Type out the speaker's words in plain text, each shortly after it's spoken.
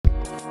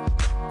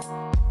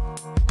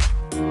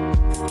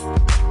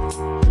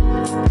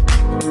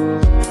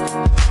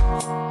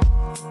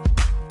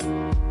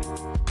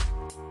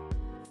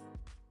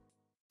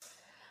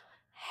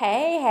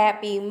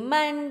Happy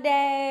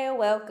Monday.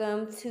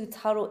 Welcome to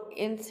Total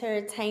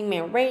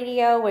Entertainment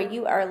Radio, where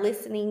you are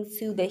listening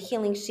to the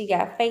Healing She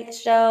Got Faith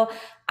show.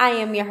 I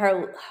am your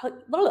host,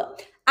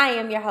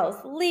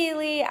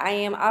 Lily. I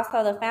am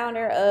also the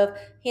founder of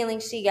Healing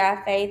She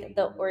Got Faith,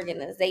 the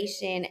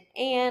organization,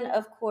 and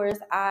of course,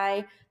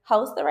 I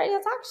host the radio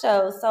talk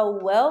show. So,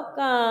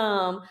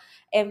 welcome.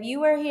 If you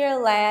were here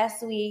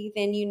last week,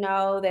 then you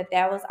know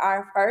that was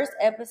our first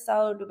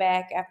episode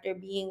back after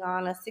being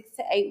on a 6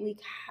 to 8 week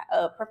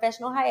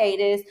professional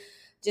hiatus,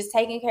 just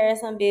taking care of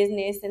some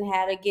business and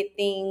how to get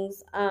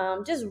things,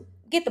 just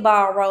get the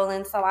ball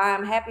rolling. So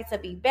I'm happy to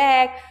be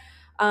back.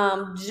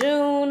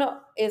 June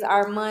is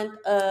our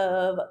month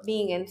of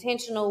being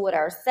intentional with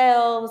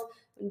ourselves.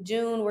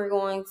 June, we're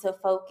going to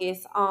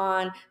focus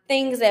on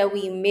things that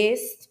we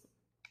missed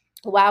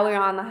while we were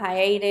on the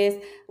hiatus.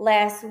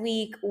 Last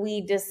week,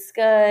 we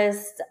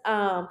discussed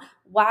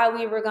why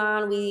we were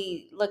gone.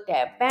 We looked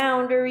at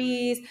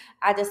boundaries.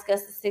 I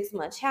discussed the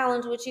 6-month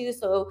challenge with you.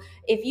 So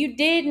if you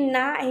did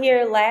not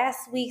hear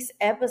last week's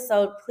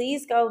episode,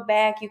 please go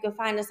back. You can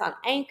find us on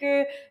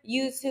Anchor,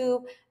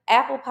 YouTube,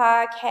 Apple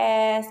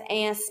Podcasts,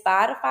 and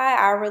Spotify.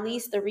 I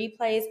release the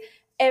replays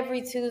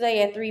every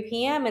Tuesday at 3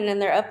 p.m. and then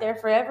they're up there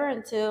forever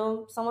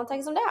until someone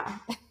takes them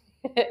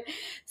down.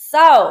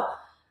 So,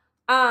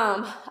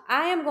 I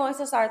am going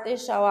to start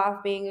this show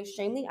off being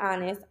extremely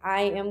honest.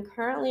 I am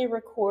currently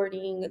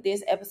recording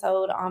this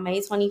episode on May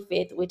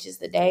 25th, which is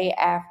the day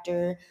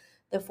after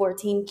the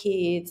 14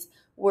 kids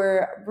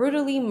were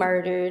brutally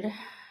murdered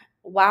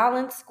while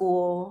in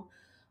school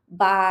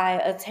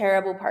by a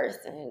terrible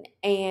person.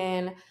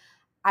 And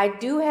I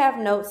do have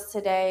notes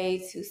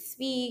today to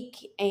speak,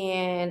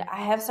 and I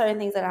have certain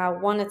things that I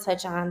want to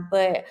touch on,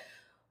 but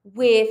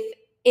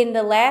in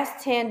the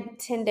last 10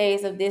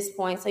 days of this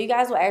point, so you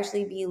guys will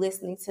actually be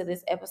listening to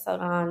this episode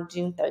on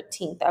June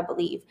 13th, I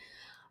believe.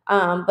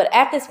 But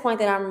at this point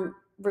that I'm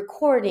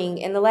recording,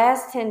 in the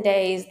last 10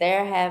 days,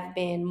 there have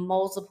been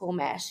multiple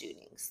mass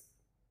shootings.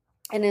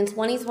 And in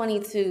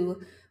 2022,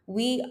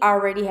 we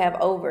already have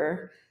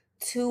over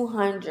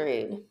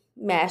 200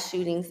 mass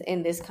shootings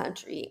in this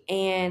country.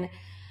 And,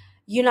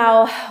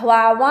 while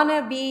I want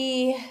to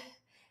be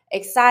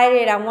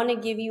excited, I want to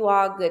give you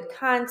all good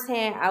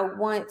content. I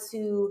want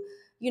to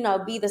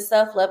be the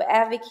self-love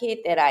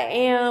advocate that I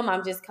am.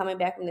 I'm just coming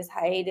back from this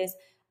hiatus.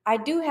 I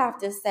do have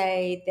to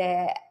say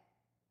that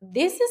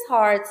this is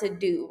hard to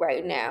do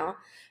right now.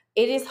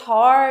 It is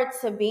hard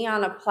to be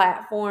on a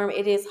platform.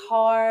 It is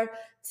hard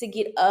to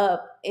get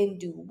up and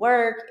do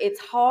work. It's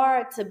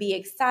hard to be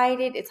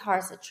excited. It's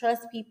hard to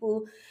trust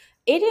people.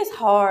 It is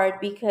hard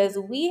because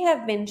we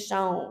have been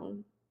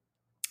shown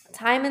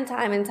time and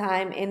time and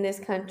time in this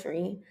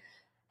country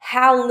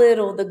how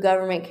little the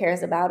government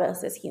cares about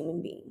us as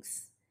human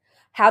beings.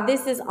 How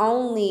this is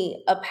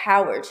only a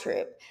power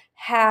trip.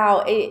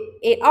 How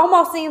it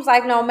almost seems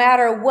like no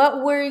matter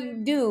what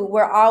we do,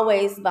 we're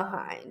always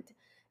behind.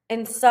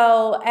 And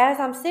so as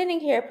I'm sitting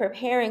here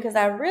preparing, because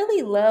I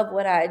really love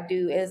what I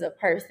do as a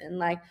person,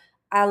 like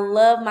I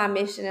love my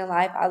mission in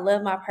life. I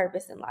love my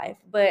purpose in life.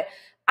 But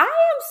I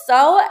am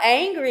so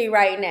angry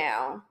right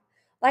now.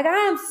 Like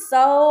I am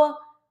so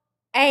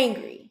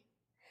angry.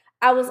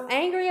 I was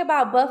angry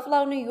about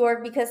Buffalo, New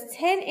York, because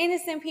 10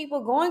 innocent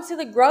people going to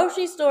the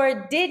grocery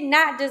store did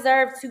not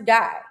deserve to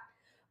die.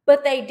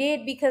 But they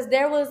did because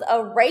there was a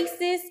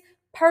racist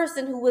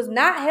person who was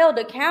not held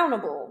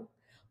accountable,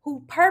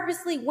 who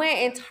purposely went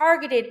and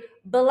targeted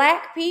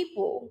Black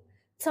people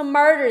to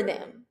murder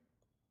them.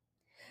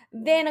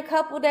 Then a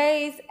couple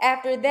days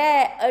after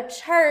that, a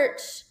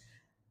church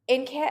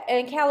in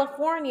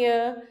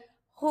California,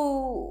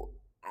 who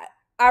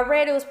I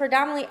read it was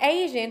predominantly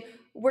Asian,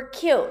 were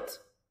killed.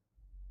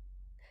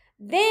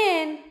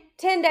 Then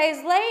 10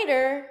 days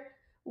later,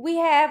 we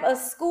have a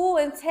school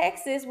in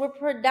Texas with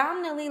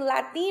predominantly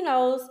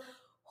Latinos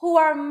who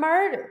are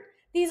murdered.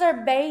 These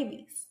are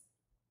babies.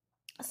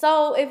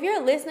 So if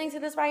you're listening to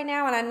this right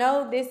now, and I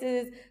know this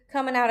is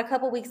coming out a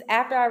couple weeks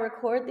after I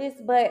record this,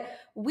 but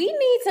we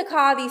need to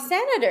call these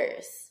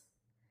senators.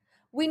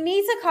 We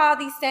need to call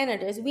these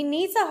senators. We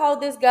need to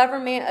hold this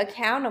government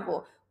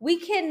accountable. We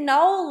can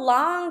no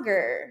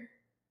longer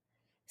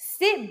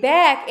sit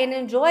back and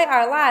enjoy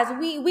our lives.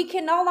 We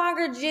can no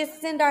longer just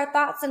send our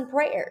thoughts and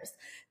prayers.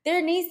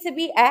 There needs to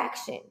be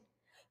action.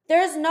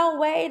 There's no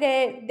way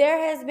that there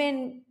has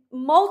been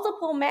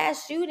multiple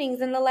mass shootings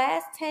in the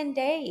last 10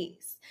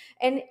 days.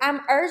 And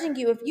I'm urging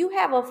you, if you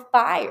have a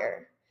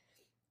fire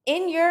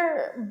in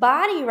your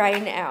body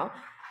right now,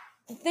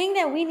 the thing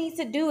that we need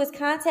to do is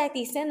contact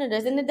these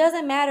senators. And it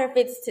doesn't matter if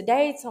it's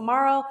today,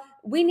 tomorrow.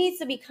 We need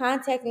to be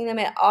contacting them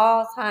at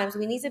all times.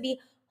 We need to be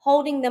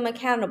holding them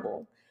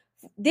accountable.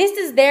 This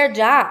is their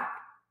job.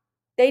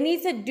 They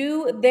need to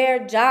do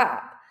their job.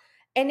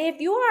 And if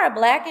you are a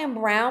Black and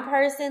brown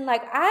person,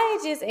 like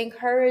I just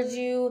encourage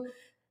you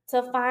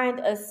to find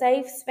a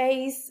safe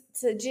space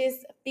to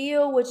just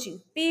feel what you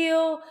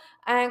feel.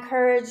 I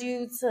encourage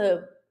you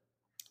to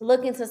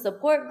look into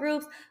support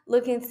groups,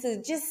 look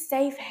into just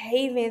safe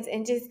havens,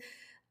 and just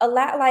a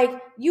lot,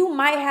 like, you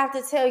might have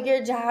to tell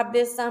your job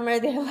this summer,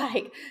 they're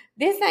like,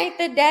 this ain't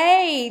the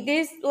day.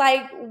 This,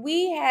 like,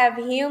 we have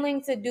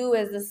healing to do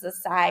as a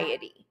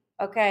society,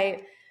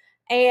 okay?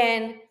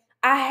 And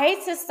I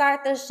hate to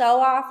start the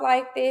show off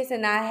like this,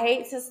 and I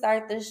hate to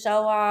start the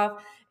show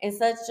off in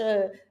such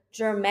a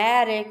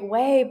dramatic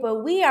way,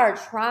 but we are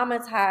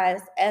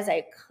traumatized as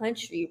a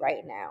country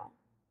right now.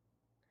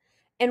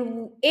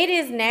 And it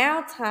is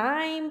now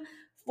time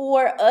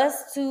for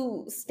us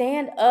to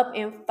stand up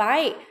and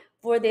fight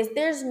for this.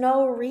 There's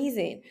no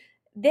reason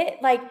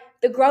that, like,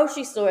 the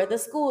grocery store, the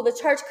school, the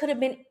church could have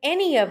been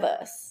any of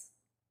us.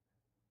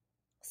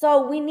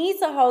 So we need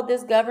to hold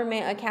this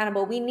government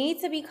accountable. We need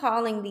to be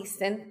calling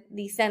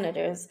these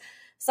senators.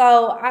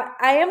 So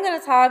I am going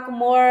to talk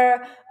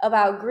more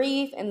about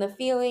grief and the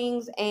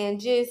feelings and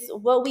just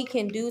what we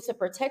can do to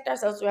protect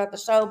ourselves throughout the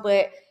show.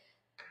 But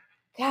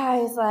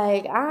guys,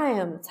 like, I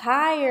am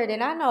tired,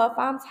 and I know if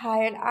I'm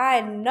tired,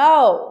 I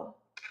know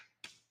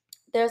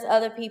there's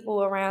other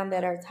people around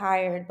that are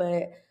tired.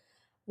 But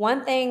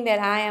one thing that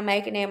I am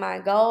making it my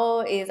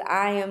goal is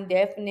I am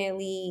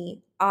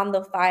definitely on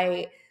the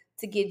fight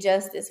to get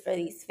justice for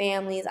these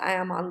families. I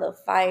am on the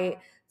fight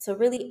to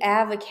really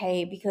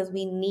advocate because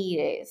we need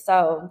it.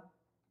 So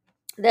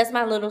that's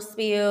my little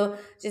spiel.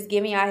 Just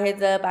giving y'all a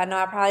heads up. I know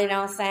I probably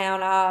don't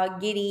sound all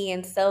giddy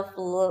and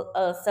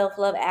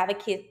self-love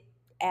advocate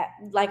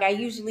like I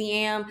usually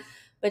am,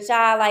 but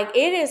y'all, like,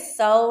 it is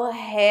so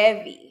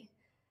heavy.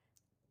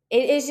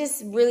 It is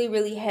just really,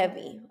 really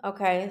heavy.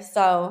 Okay,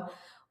 so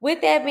with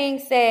that being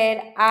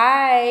said,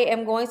 I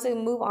am going to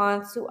move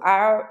on to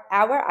our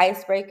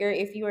icebreaker.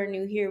 If you are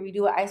new here, we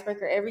do an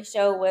icebreaker every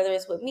show, whether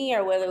it's with me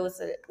or whether it's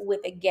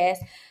with a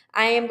guest.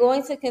 I am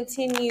going to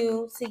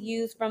continue to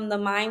use from the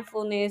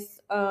mindfulness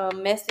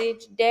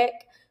message deck.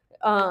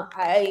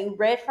 I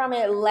read from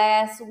it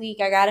last week.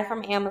 I got it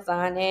from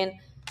Amazon, and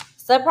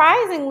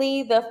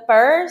surprisingly, the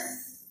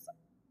first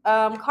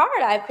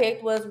card I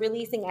picked was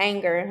releasing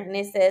anger, and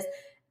it says,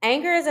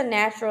 anger is a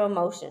natural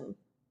emotion,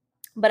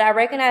 but I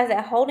recognize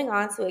that holding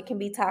on to it can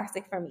be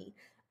toxic for me.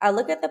 I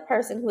look at the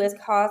person who has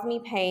caused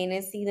me pain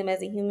and see them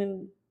as a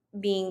human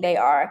being they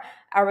are.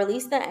 I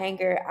release the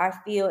anger I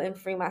feel and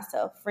freeing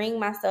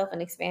myself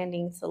and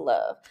expanding to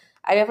love.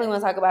 I definitely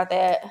want to talk about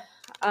that.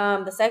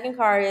 The second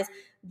card is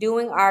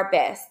doing our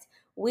best.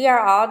 We are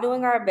all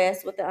doing our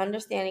best with the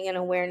understanding and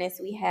awareness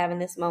we have in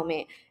this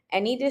moment.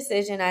 Any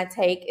decision I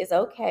take is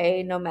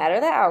okay, no matter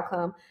the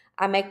outcome.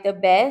 I make the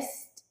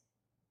best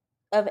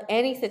of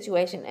any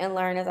situation and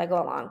learn as I go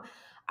along.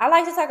 I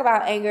like to talk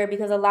about anger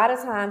because a lot of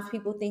times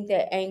people think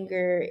that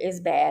anger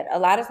is bad. A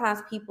lot of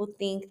times people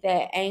think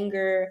that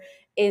anger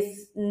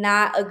is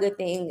not a good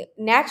thing.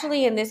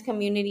 Naturally, in this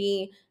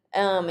community,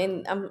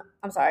 I'm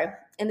sorry,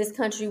 in this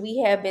country, we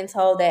have been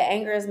told that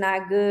anger is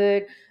not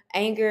good.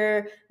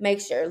 Anger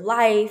makes your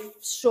life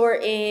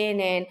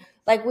shorten, and,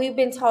 like, we've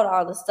been told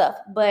all the stuff.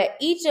 But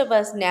each of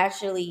us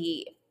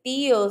naturally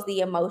feels the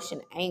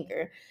emotion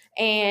anger,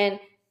 and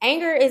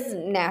anger is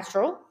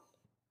natural.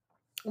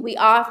 We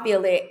all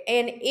feel it,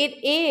 and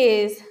it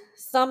is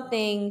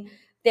something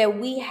that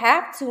we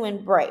have to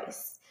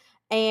embrace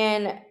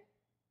and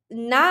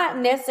not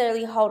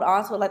necessarily hold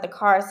on to it like the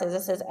card says.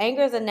 It says,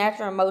 anger is a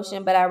natural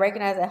emotion, but I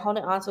recognize that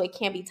holding on to it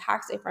can be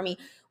toxic for me.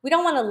 We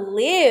don't want to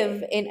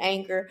live in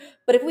anger,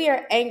 but if we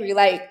are angry,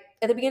 like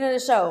at the beginning of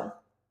the show,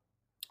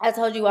 I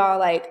told you all,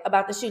 like,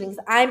 about the shootings.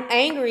 I'm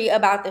angry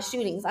about the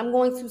shootings. I'm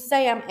going to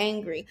say I'm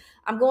angry.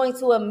 I'm going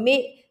to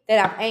admit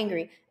that I'm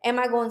angry. Am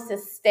I going to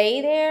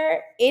stay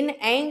there in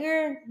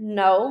anger?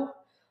 No.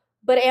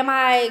 But am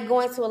I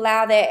going to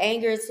allow that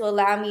anger to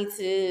allow me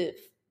to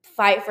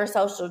fight for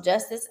social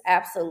justice?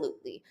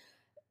 Absolutely.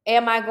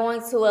 Am I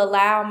going to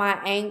allow my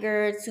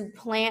anger to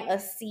plant a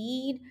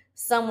seed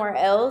somewhere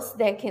else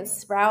that can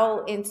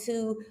sprout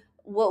into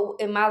what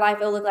in my life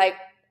it'll look like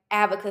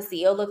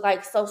advocacy? It'll look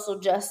like social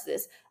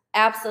justice.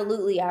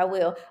 Absolutely, I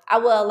will. I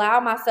will allow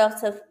myself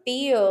to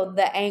feel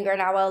the anger,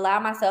 and I will allow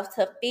myself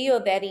to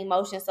feel that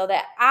emotion so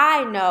that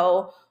I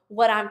know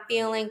what I'm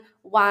feeling,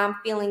 why I'm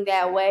feeling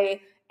that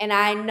way, and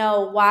I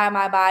know why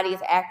my body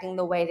is acting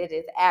the way that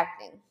it's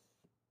acting.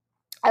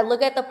 I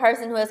look at the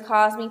person who has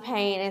caused me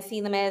pain and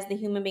see them as the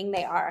human being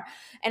they are.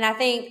 And I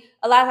think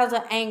a lot of times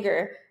with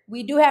anger,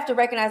 we do have to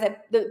recognize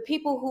that the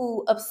people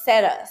who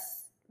upset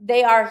us,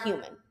 they are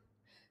human.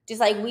 Just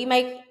like we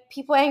make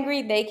people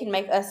angry, they can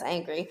make us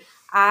angry.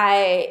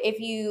 If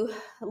you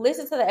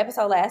listen to the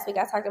episode last week,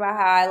 I talked about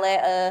how I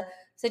let a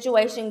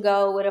situation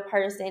go with a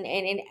person and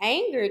it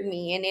angered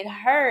me and it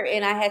hurt,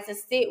 and I had to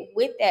sit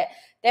with that.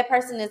 That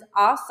person is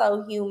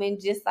also human,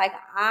 just like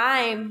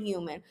I'm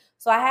human.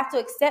 So I have to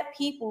accept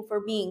people for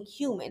being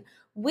human.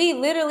 We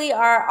literally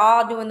are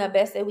all doing the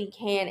best that we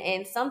can,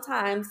 and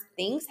sometimes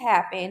things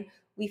happen.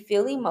 We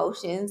feel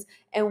emotions,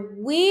 and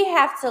we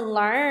have to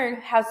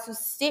learn how to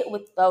sit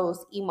with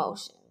those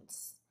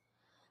emotions.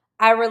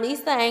 I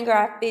release the anger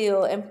I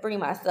feel and freeing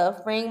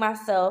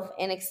myself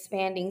and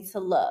expanding to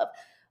love.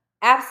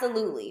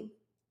 Absolutely.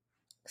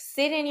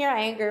 Sit in your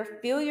anger,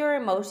 feel your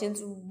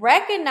emotions,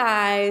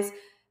 recognize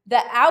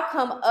the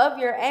outcome of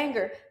your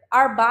anger.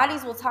 Our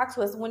bodies will talk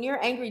to us. When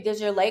you're angry, does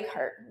your leg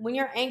hurt? When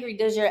you're angry,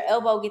 does your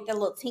elbow get that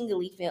little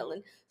tingly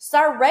feeling?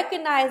 Start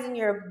recognizing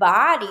your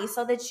body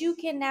so that you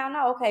can now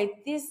know,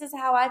 okay, this is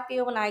how I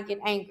feel when I get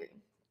angry.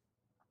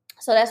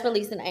 So that's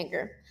releasing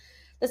anger.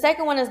 The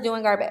second one is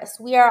doing our best.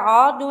 We are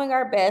all doing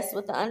our best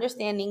with the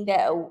understanding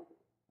that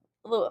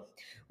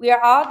we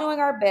are all doing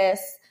our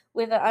best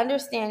with the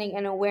understanding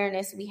and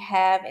awareness we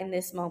have in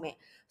this moment.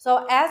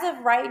 So as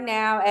of right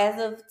now,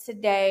 as of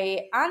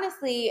today,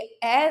 honestly,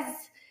 as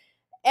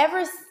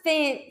ever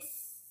since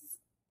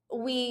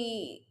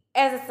we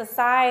as a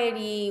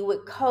society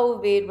with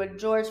COVID, with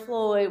George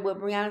Floyd, with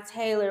Breonna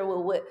Taylor,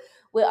 with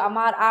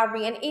Ahmaud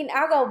Arbery, and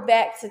I'll go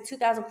back to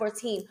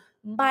 2014,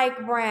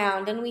 Mike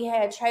Brown, then we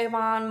had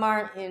Trayvon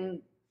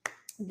Martin,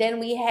 then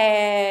we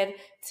had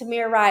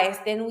Tamir Rice,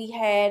 then we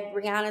had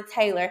Breonna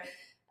Taylor,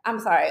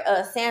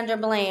 Sandra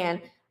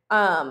Bland.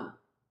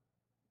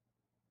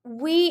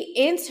 We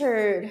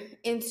entered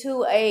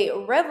into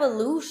a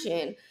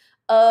revolution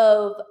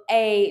of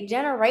a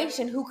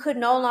generation who could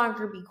no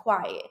longer be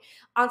quiet.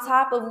 On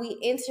top of, we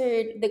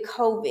entered the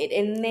COVID,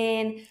 and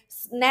then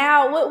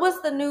now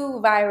what's the new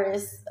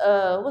virus?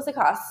 What's it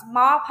called?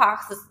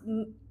 Smallpox is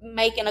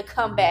making a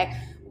comeback.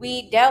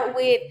 We dealt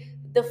with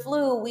the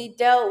flu. We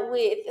dealt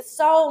with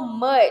so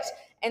much,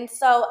 and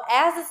so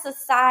as a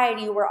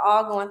society, we're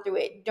all going through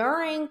it.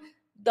 During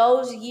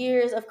those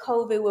years of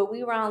COVID where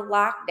we were on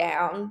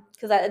lockdown,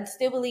 because I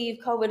still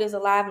believe COVID is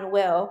alive and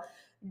well,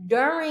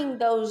 during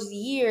those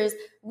years,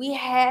 we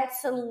had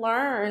to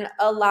learn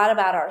a lot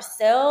about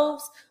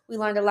ourselves. We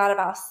learned a lot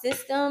about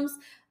systems.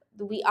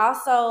 We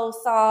also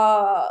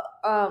saw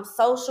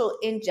social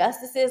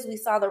injustices. We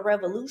saw the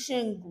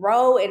revolution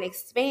grow and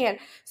expand.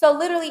 So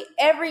literally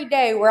every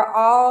day, we're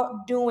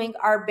all doing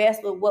our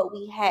best with what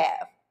we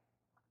have.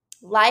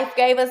 Life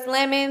gave us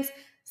lemons.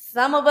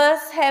 Some of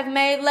us have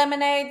made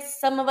lemonade.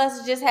 Some of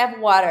us just have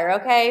water,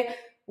 okay?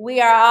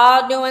 We are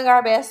all doing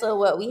our best with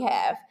what we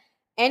have.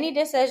 Any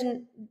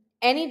decision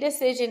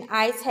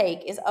I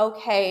take is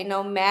okay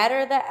no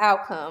matter the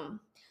outcome.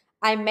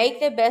 I make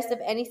the best of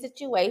any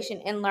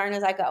situation and learn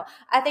as I go.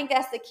 I think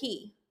that's the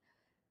key.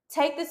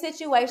 Take the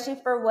situation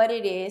for what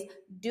it is,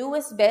 do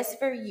what's best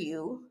for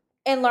you,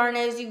 and learn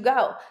as you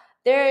go.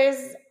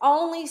 There's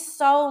only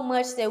so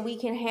much that we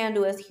can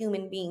handle as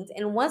human beings.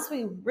 And once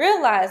we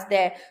realize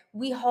that,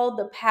 we hold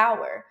the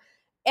power.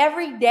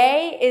 Every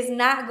day is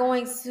not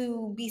going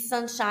to be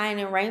sunshine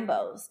and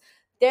rainbows.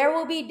 There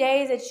will be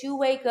days that you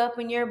wake up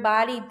and your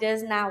body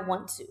does not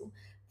want to.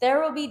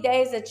 There will be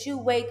days that you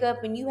wake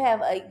up and you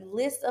have a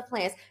list of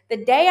plans.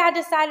 The day I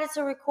decided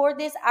to record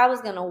this, I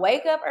was going to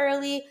wake up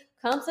early,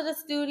 come to the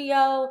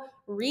studio,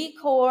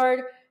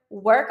 record,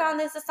 work on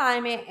this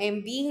assignment,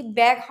 and be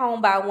back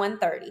home by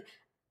 1:30.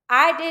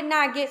 I did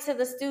not get to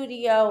the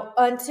studio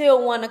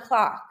until 1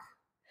 o'clock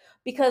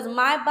because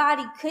my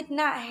body could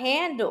not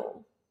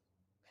handle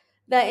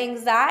the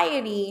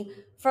anxiety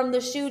from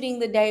the shooting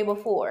the day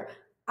before.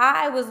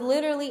 I was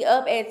literally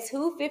up at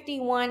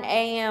 2:51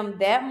 a.m.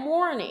 that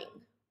morning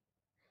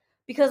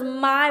because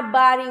my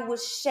body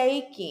was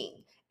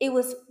shaking. It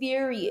was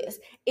furious.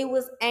 It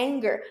was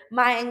anger.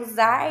 My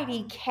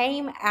anxiety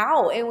came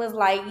out and was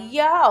like,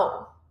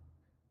 yo,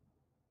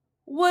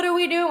 what are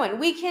we doing?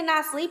 We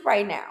cannot sleep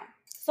right now.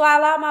 So I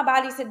allowed my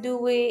body to do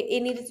what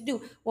it needed to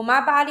do. When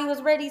my body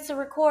was ready to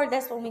record,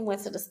 that's when we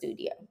went to the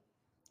studio.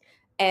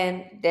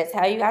 And that's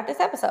how you got this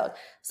episode.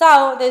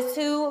 So there's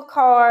two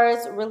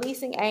cards,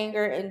 releasing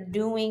anger and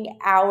doing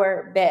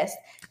our best.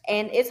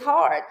 And it's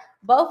hard.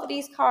 Both of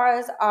these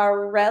cards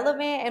are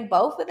relevant and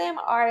both of them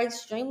are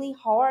extremely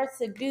hard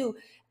to do.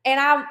 And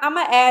I'm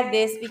going to add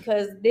this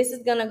because this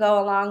is going to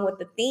go along with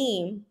the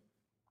theme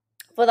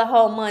for the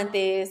whole month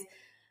is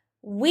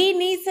we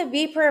need to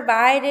be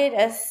provided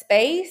a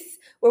space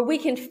where we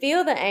can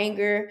feel the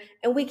anger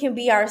and we can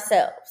be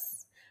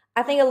ourselves.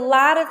 I think a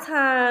lot of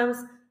times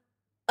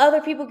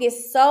other people get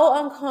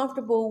so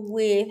uncomfortable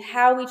with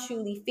how we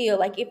truly feel.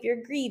 Like if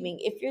you're grieving,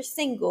 if you're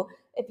single,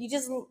 if you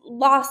just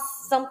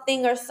lost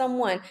something or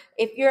someone,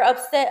 if you're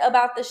upset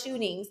about the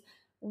shootings,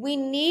 we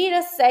need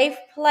a safe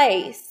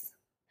place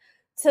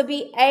to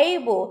be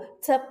able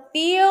to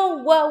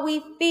feel what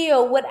we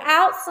feel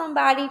without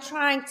somebody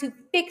trying to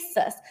fix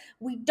us.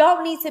 We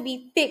don't need to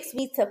be fixed.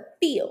 We need to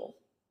feel,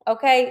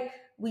 okay?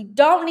 We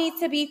don't need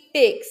to be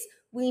fixed.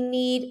 We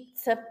need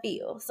to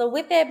feel. So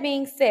with that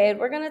being said,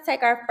 we're going to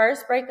take our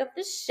first break of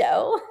the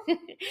show.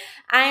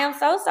 I am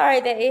so sorry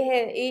that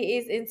it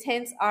is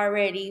intense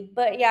already,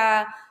 but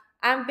yeah,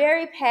 I'm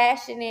very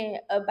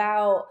passionate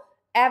about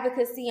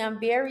advocacy.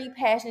 I'm very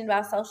passionate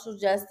about social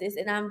justice,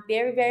 and I'm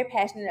very, very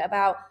passionate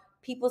about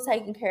people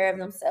taking care of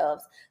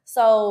themselves.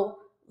 So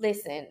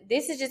listen,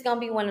 this is just going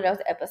to be one of those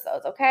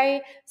episodes,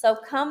 okay? So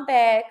come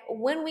back.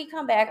 When we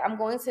come back, I'm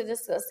going to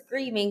discuss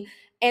grieving.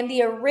 And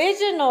the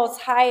original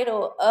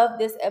title of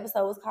this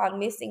episode was called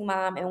Missing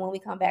Mom. And when we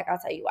come back, I'll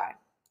tell you why.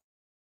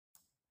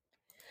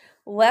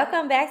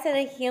 Welcome back to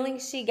the Healing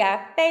She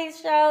Got Faith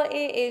show.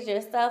 It is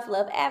your self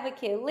love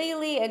advocate,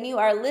 Lily, and you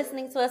are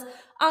listening to us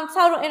on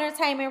Total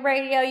Entertainment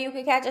Radio. You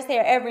can catch us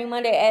here every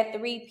Monday at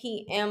 3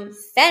 p.m.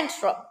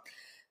 Central.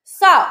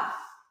 So,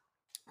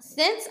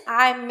 since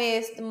I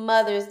missed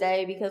Mother's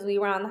Day because we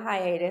were on the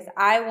hiatus,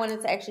 I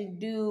wanted to actually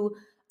do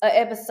an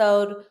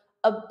episode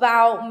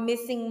about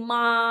missing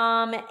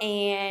mom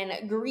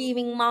and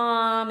grieving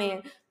mom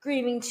and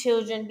grieving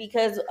children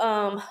because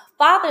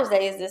Father's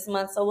Day is this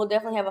month, so we'll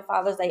definitely have a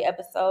Father's Day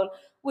episode,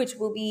 which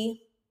will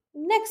be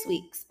next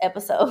week's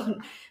episode.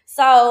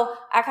 So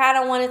I kind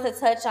of wanted to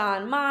touch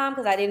on mom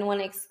because I didn't want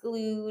to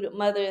exclude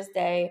Mother's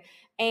Day.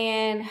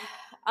 And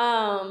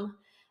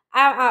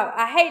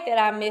I hate that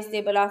I missed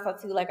it, but also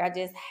too, like, I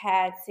just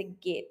had to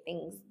get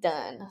things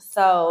done.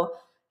 So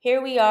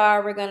here we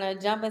are. We're gonna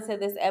jump into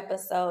this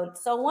episode.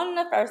 So one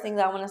of the first things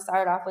I want to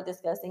start off with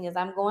discussing is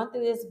I'm going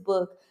through this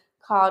book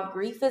called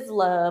Grief is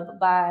Love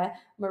by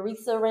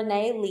Marisa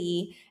Renee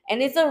Lee,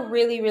 and it's a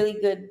really, really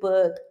good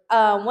book.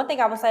 One thing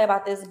I will say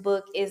about this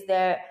book is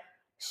that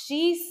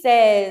she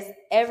says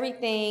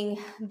everything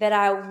that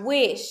I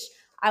wish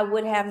I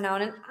would have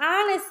known, and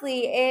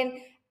honestly, and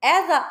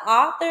as an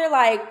author,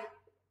 like,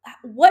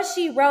 what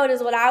she wrote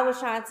is what I was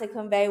trying to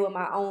convey with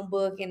my own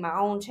book and my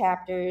own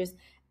chapters.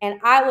 And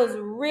I was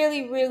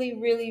really, really,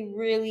 really,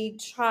 really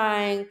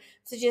trying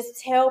to just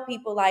tell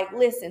people, like,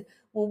 listen,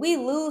 when we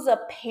lose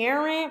a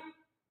parent,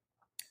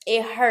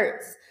 it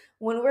hurts.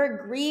 When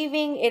we're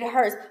grieving, it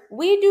hurts.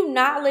 We do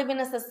not live in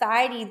a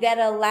society that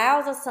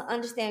allows us to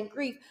understand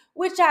grief,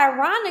 which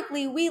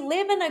ironically, we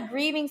live in a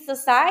grieving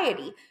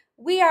society.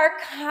 We are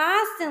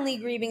constantly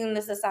grieving in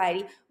the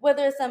society,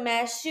 whether it's a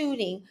mass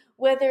shooting,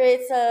 whether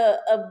it's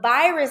a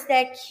virus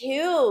that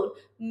killed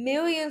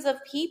millions of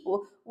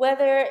people,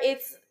 whether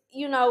it's,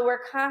 we're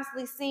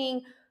constantly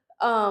seeing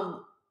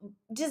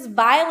just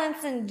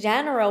violence in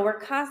general. We're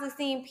constantly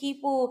seeing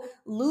people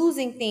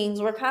losing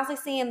things. We're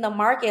constantly seeing the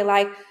market.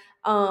 Like,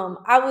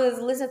 I was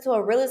listening to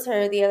a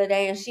realtor the other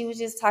day, and she was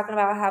just talking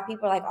about how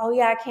people are like, "Oh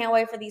yeah, I can't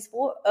wait for these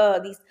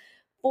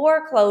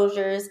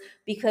foreclosures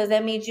because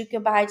that means you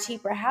can buy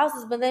cheaper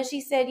houses." But then she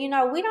said, we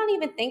don't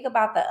even think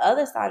about the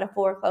other side of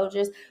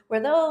foreclosures,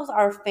 where those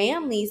are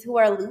families who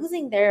are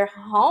losing their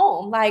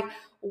home. Like,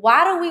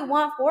 why do we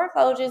want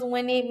foreclosures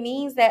when it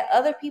means that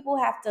other people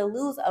have to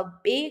lose a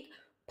big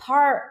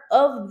part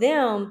of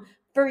them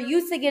for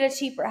you to get a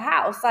cheaper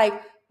house?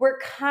 Like, we're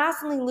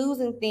constantly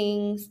losing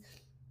things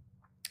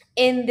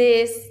in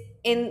this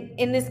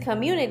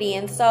community,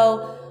 and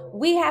so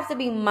we have to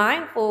be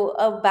mindful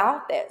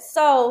about that.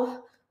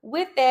 So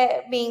with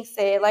that being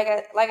said, like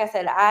I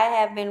said, I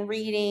have been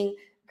reading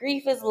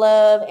Grief is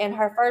Love, and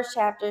her first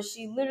chapter,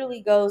 she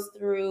literally goes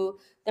through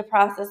the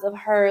process of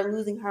her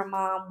losing her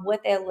mom,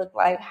 what that looked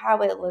like,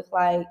 how it looked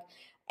like,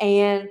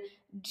 and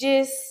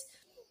just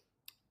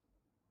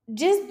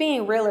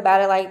being real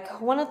about it.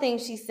 Like, one of the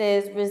things she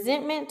says,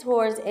 resentment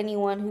towards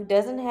anyone who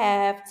doesn't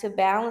have to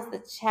balance the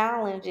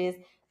challenges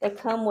that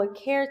come with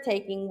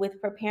caretaking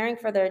with preparing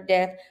for their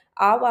death,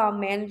 all while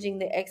managing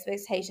the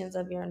expectations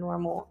of your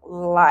normal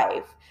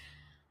life.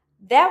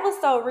 That was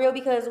so real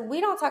because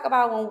we don't talk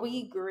about when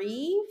we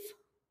grieve,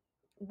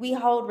 we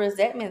hold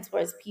resentment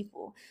towards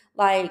people.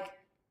 Like,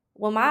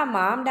 when my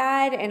mom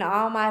died and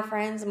all my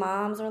friends'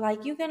 moms were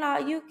like, you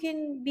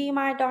can be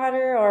my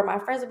daughter, or my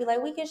friends would be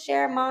like, we can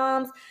share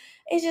moms.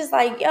 It's just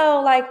like,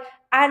 yo, like,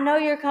 I know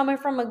you're coming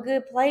from a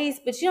good place,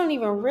 but you don't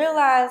even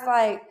realize,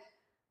 like,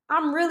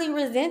 I'm really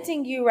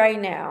resenting you right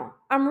now.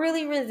 I'm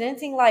really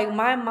resenting, like,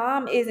 my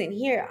mom isn't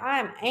here.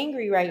 I'm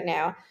angry right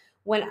now.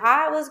 When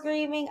I was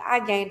grieving, I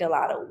gained a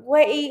lot of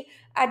weight.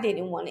 I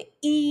didn't want to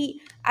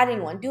eat. I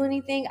didn't want to do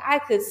anything. I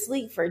could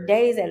sleep for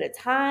days at a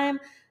time.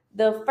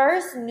 The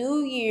first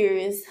New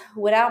Year's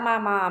without my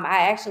mom,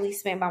 I actually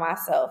spent by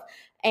myself.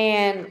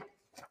 And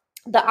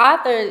the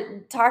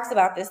author talks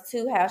about this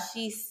too, how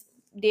she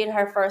did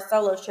her first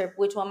solo trip,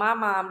 which, when my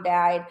mom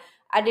died,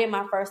 I did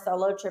my first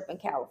solo trip in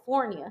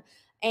California.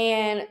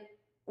 And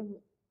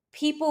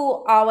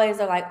people always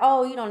are like,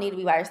 oh, you don't need to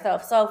be by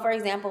yourself. So for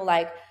example,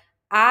 like,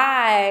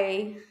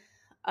 I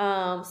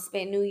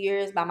spent New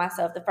Year's by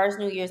myself. The first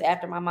New Year's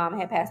after my mom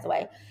had passed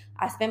away,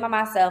 I spent by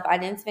myself. I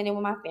didn't spend it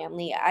with my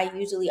family. I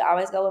usually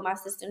always go with my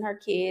sister and her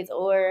kids,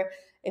 or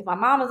if my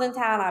mom was in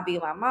town, I'd be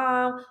with my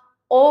mom.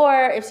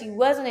 Or if she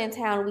wasn't in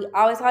town, we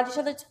always called each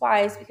other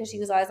twice because she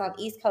was always on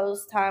East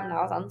Coast time and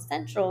I was on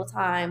Central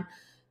time.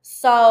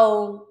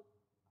 So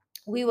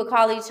we would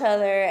call each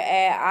other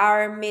at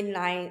our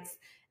midnights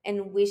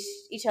and wish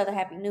each other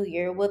Happy New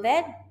Year. Well,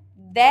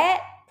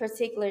 that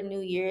particular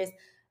New Year's,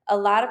 a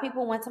lot of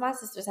people went to my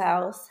sister's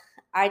house.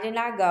 I did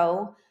not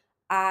go.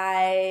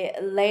 I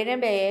laid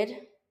in bed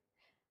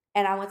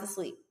and I went to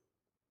sleep.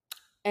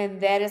 And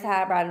that is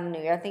how I brought in the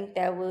New Year. I think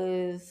that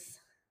was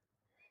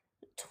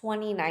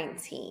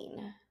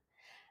 2019.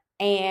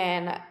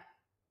 And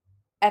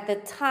at the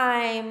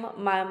time,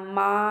 my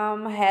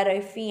mom had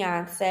a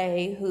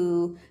fiance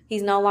who,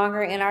 he's no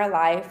longer in our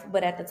life,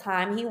 but at the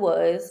time he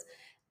was.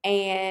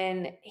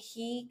 And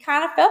he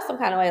kind of felt some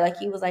kind of way. Like,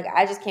 he was like,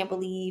 I just can't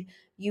believe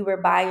you were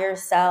by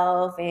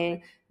yourself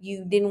and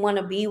you didn't want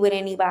to be with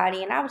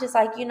anybody. And I was just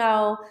like,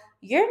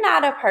 you're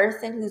not a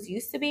person who's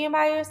used to being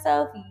by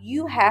yourself.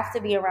 You have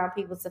to be around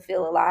people to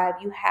feel alive.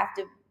 You have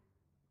to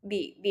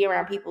be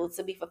around people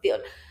to be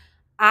fulfilled.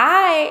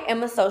 I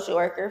am a social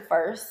worker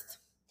first.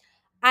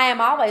 I am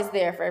always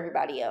there for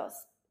everybody else.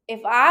 If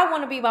I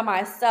want to be by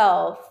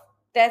myself,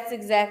 that's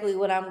exactly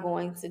what I'm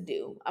going to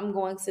do. I'm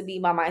going to be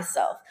by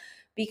myself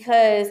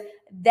because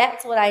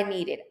that's what I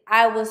needed.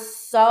 I was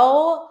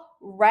so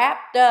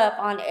wrapped up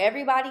on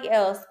everybody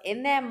else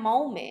in that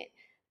moment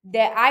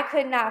that I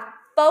could not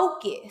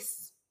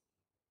focus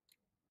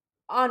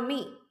on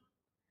me.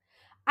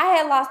 I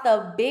had lost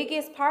the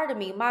biggest part of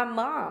me, my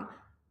mom.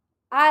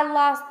 I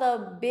lost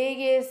the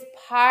biggest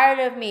part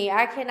of me.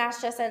 I cannot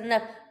stress that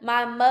enough.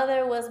 My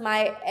mother was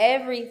my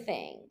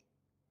everything.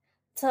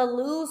 To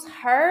lose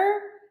her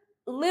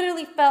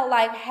literally felt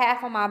like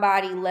half of my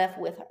body left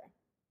with her.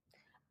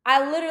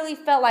 I literally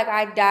felt like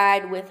I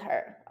died with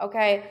her.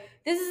 Okay?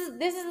 This is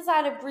the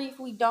side of grief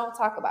we don't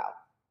talk about.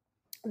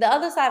 The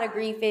other side of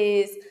grief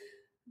is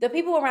the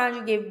people around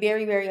you get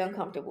very, very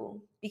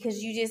uncomfortable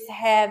because you just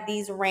have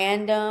these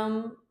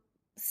random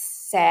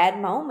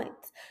sad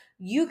moments.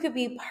 You could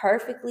be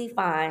perfectly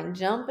fine,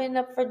 jumping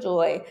up for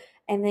joy,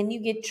 and then you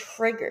get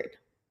triggered.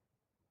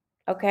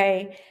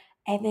 Okay?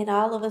 And then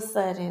all of a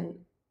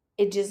sudden,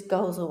 it just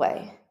goes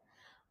away.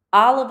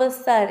 All of a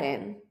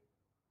sudden,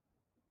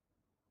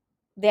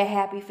 that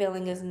happy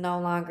feeling is no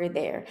longer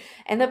there.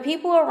 And the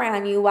people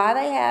around you, while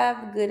they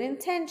have good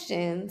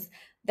intentions,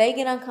 they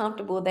get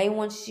uncomfortable. They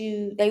want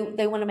you,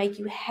 they want to make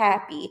you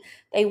happy.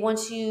 They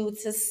want you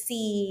to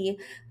see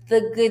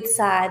the good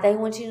side. They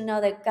want you to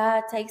know that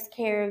God takes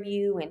care of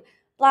you and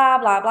blah,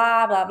 blah,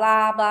 blah, blah,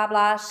 blah, blah,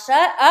 blah.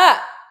 Shut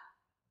up.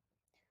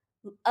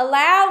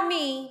 Allow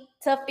me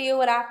to feel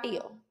what I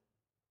feel.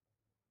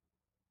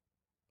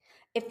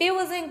 If it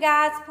was in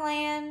God's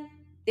plan,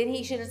 then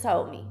he should have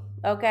told me.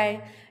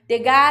 Okay?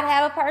 Did God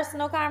have a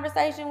personal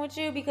conversation with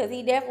you? Because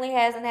he definitely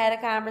hasn't had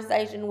a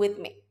conversation with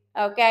me.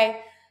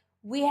 Okay?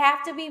 We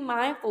have to be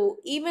mindful,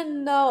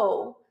 even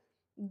though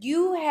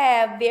you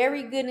have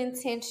very good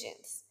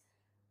intentions.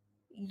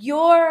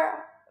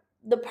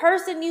 The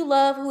person you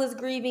love who is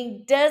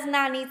grieving does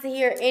not need to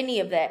hear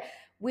any of that.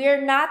 We're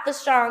not the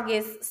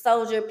strongest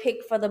soldier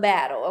picked for the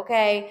battle,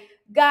 okay?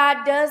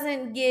 God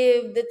doesn't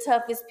give the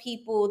toughest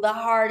people the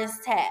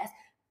hardest task.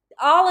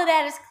 All of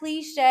that is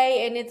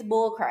cliche and it's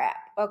bullcrap,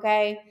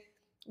 okay?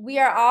 We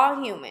are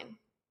all human.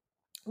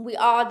 We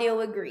all deal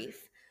with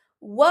grief.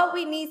 What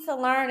we need to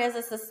learn as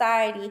a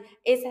society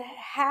is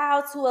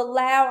how to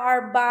allow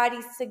our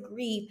bodies to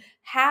grieve,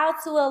 how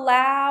to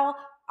allow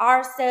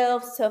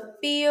ourselves to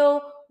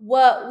feel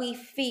what we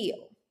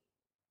feel.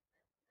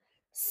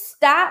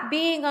 Stop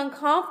being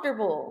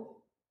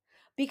uncomfortable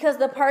because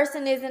the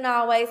person isn't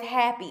always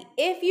happy.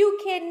 If you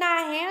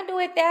cannot handle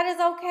it, that is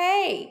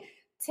okay.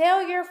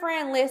 Tell your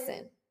friend,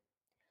 listen,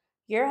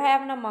 you're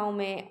having a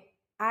moment.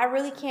 I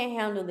really can't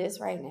handle this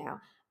right now.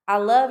 I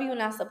love you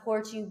and I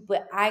support you,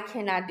 but I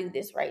cannot do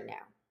this right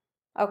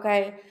now.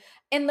 Okay?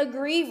 And the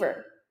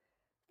griever,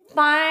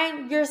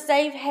 find your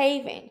safe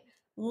haven.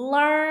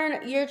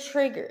 Learn your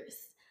triggers.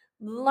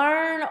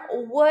 Learn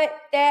what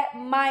that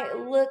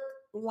might look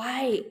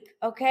like.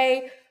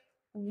 Okay?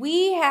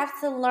 We have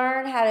to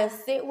learn how to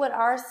sit with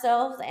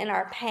ourselves and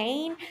our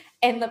pain,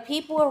 and the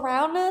people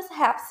around us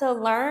have to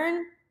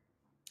learn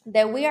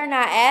that we are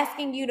not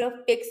asking you to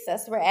fix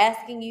us. We're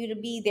asking you to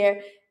be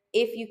there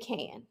if you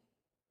can.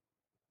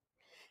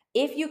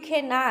 If you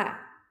cannot,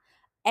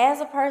 as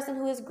a person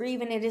who is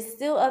grieving, it is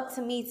still up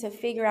to me to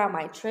figure out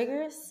my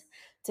triggers,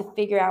 to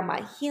figure out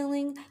my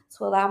healing,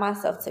 to allow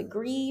myself to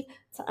grieve,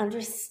 to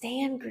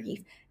understand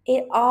grief.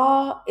 It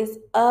all is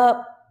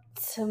up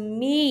to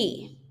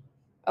me,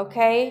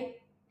 okay?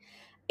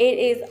 It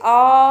is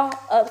all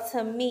up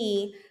to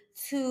me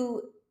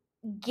to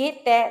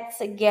get that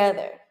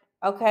together,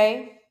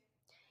 okay?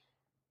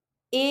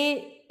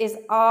 It is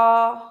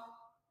all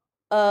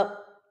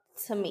up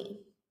to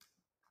me.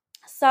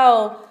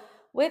 So,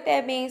 with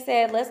that being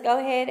said, let's go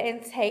ahead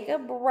and take a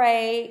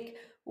break.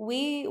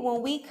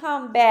 When we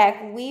come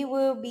back, we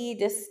will be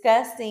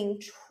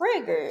discussing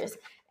triggers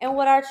and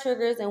what are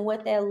triggers and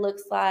what that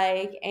looks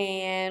like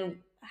and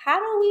how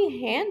do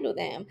we handle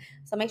them.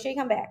 So make sure you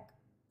come back.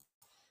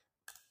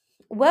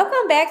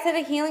 Welcome back to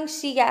the Healing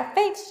She Got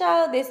Faith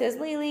show. This is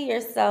Lily,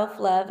 your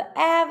self-love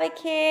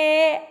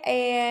advocate,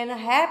 and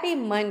happy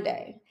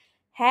Monday.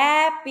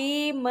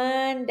 Happy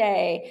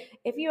Monday.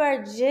 If you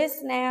are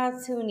just now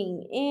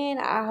tuning in,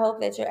 I hope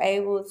that you're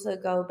able to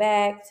go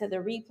back to the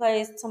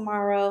replays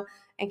tomorrow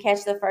and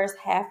catch the first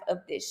half of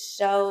this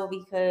show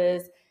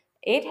because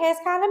it has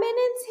kind of been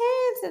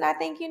intense and I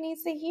think you need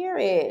to hear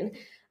it.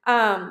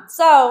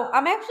 So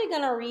I'm actually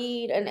going to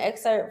read an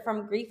excerpt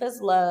from Grief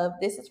is Love.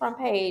 This is from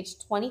page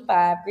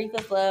 25, Grief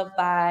is Love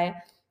by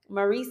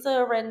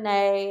Marisa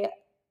Renee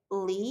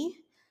Lee.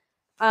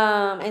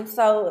 And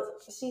so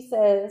she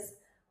says,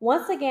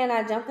 Once again,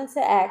 I jumped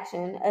into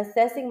action,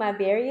 assessing my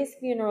various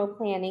funeral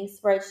planning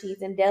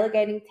spreadsheets and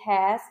delegating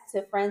tasks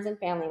to friends and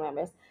family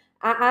members.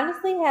 I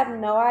honestly have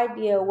no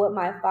idea what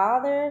my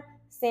father,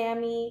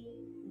 Sammy,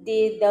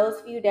 did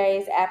those few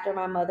days after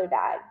my mother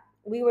died.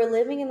 We were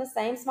living in the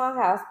same small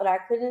house, but I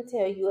couldn't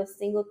tell you a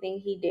single thing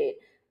he did,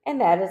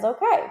 and that is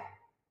okay.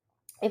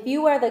 If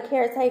you are the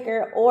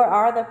caretaker or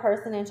are the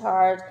person in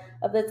charge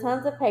of the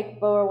tons of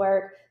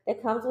paperwork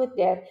that comes with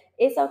death,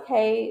 it's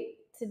okay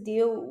to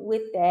deal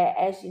with that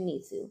as you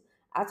need to.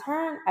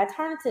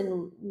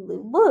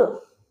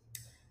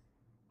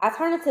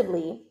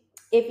 Alternatively,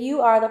 if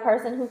you are the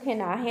person who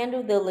cannot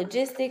handle the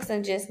logistics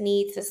and just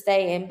needs to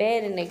stay in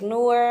bed and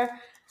ignore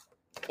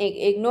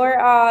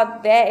all,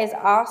 that is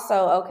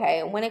also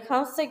okay. When it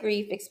comes to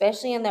grief,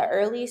 especially in the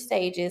early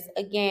stages,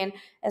 again,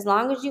 as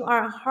long as you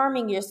aren't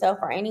harming yourself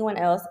or anyone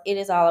else, it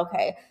is all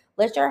okay.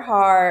 Let your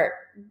heart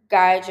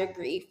guide your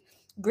grief.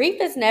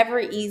 Grief is never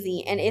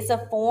easy, and its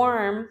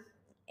form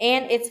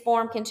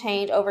can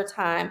change over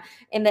time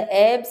in the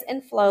ebbs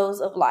and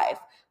flows of life.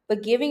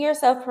 But giving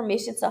yourself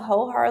permission to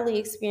wholeheartedly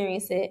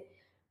experience it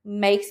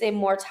makes it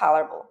more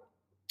tolerable.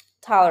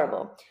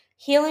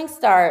 Healing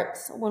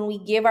starts when we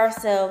give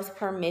ourselves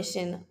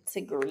permission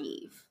to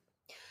grieve.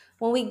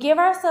 When we give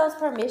ourselves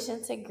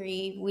permission to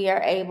grieve, we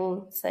are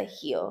able to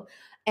heal.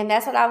 And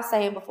that's what I was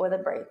saying before the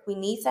break. We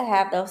need to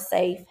have those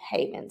safe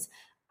havens.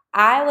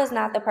 I was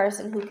not the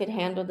person who could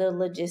handle the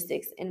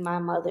logistics in my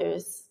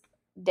mother's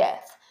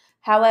death.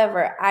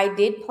 However, I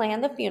did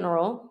plan the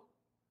funeral.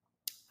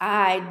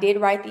 I did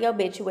write the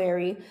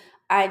obituary.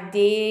 I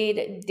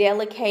did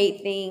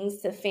delegate things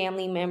to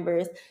family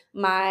members.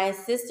 My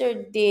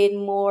sister did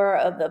more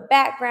of the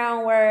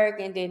background work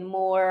and did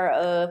more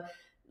of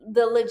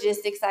the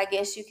logistics, I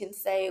guess you can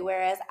say,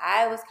 whereas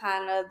I was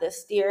kind of the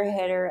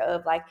spearheader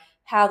of like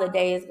how the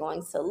day is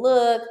going to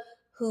look,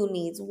 who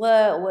needs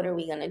what are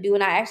we going to do.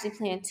 And I actually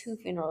planned two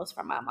funerals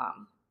for my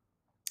mom.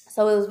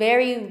 So it was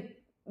very,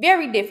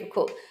 very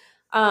difficult.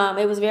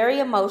 It was very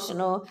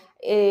emotional.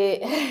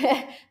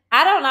 I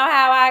don't know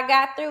how I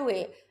got through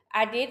it.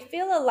 I did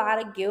feel a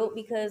lot of guilt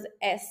because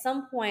at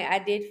some point I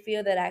did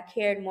feel that I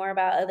cared more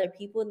about other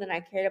people than I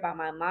cared about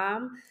my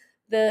mom.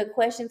 The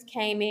questions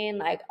came in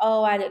like,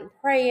 oh, I didn't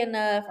pray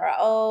enough, or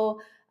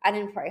oh, I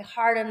didn't pray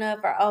hard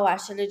enough, or oh, I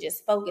should have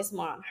just focused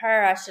more on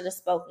her. I should have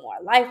spoke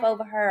more life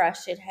over her. I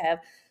should have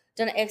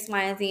done X,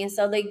 Y, and Z. And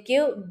so the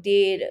guilt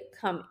did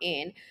come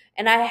in.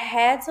 And I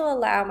had to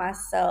allow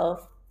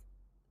myself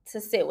to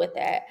sit with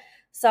that.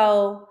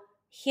 So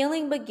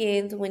healing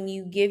begins when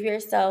you give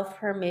yourself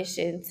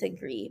permission to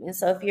grieve. And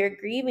so if you're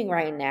grieving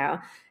right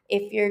now,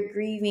 if you're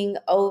grieving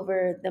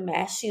over the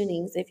mass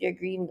shootings, if you're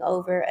grieving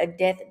over a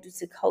death due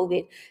to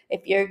COVID,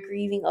 if you're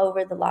grieving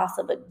over the loss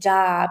of a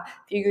job,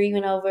 if you're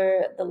grieving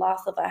over the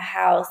loss of a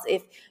house,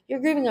 if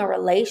you're grieving a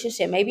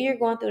relationship, maybe you're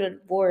going through a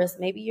divorce,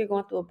 maybe you're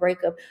going through a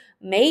breakup,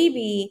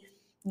 maybe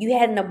you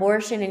had an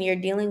abortion and you're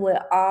dealing with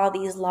all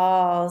these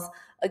laws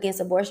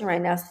against abortion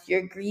right now, so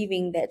you're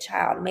grieving that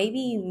child. Maybe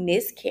you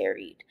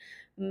miscarried.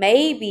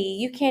 Maybe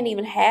you can't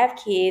even have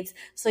kids,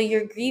 so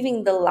you're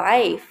grieving the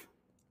life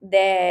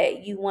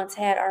that you once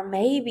had. Or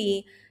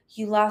maybe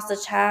you lost a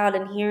child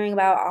and hearing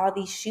about all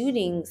these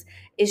shootings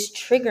is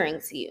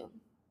triggering to you.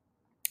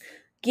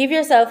 Give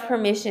yourself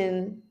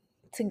permission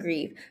to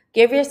grieve.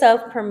 Give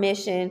yourself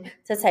permission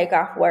to take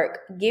off work.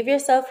 Give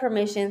yourself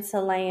permission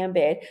to lay in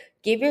bed.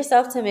 Give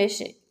yourself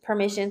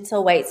permission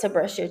to wait to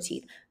brush your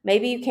teeth.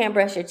 Maybe you can't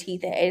brush your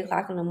teeth at 8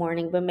 o'clock in the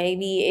morning, but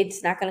maybe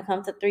it's not going to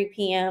come to 3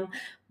 p.m.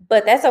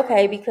 But that's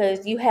okay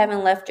because you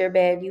haven't left your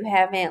bed. You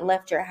haven't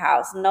left your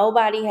house.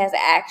 Nobody has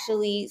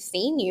actually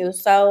seen you.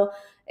 So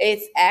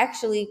it's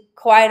actually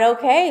quite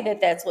okay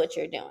that that's what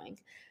you're doing.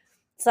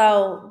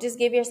 So just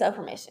give yourself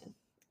permission.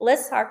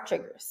 Let's talk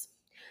triggers.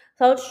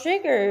 So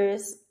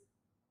triggers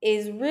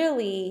is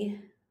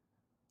really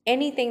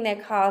anything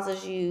that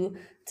causes you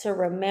to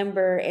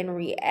remember and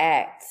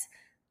react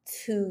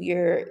to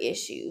your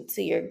issue,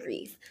 to your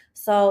grief.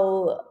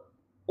 So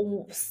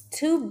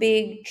two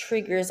big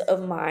triggers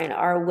of mine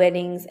are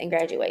weddings and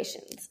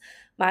graduations.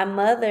 My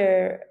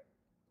mother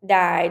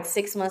died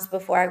 6 months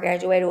before I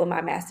graduated with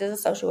my master's of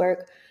social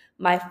work.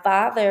 My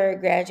father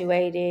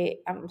graduated,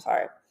 I'm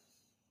sorry,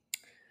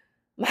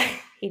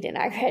 he did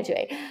not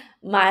graduate.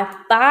 My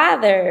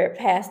father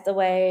passed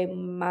away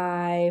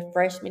my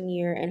freshman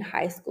year in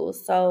high school.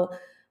 So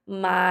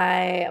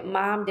my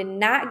mom did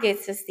not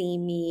get to see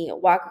me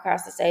walk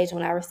across the stage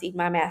when I received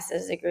my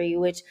master's degree,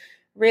 which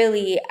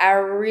I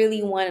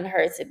really wanted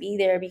her to be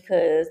there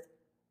because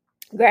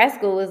grad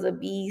school is a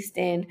beast.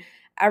 And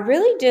I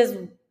really just,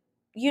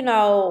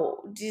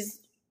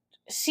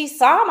 she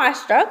saw my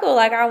struggle.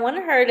 Like I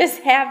wanted her to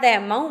have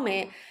that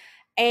moment.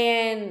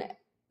 And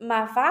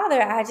my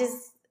father,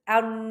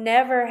 I'll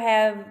never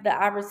have the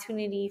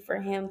opportunity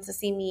for him to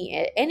see me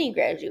at any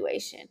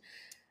graduation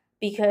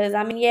because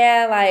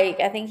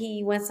I think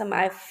he went to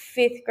my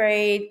 5th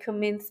grade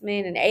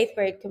commencement and 8th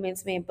grade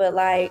commencement, but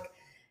like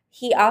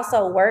he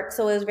also worked,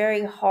 so it was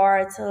very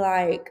hard to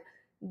like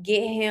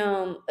get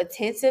him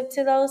attentive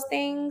to those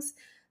things.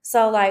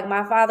 So like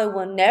my father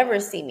will never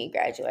see me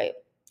graduate.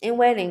 In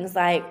weddings,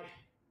 like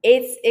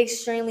it's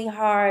extremely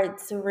hard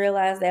to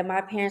realize that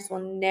my parents will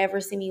never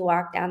see me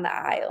walk down the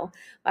aisle.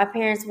 My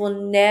parents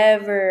will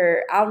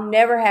never, I'll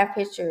never have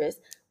pictures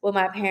with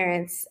my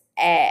parents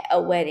at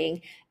a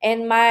wedding.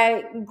 And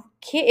my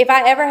kid, if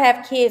I ever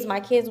have kids, my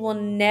kids will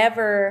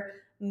never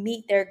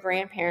meet their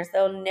grandparents.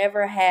 They'll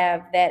never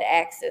have that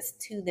access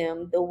to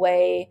them the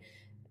way,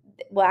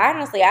 well,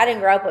 honestly, I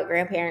didn't grow up with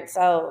grandparents.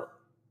 So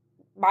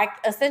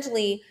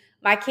essentially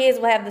my kids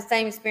will have the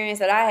same experience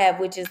that I have,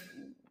 which is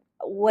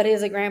what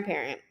is a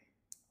grandparent.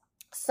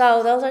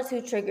 So those are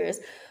two triggers.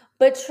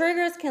 But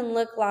triggers can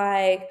look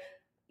like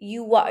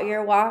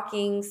you're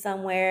walking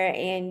somewhere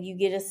and you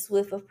get a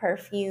whiff of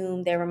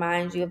perfume that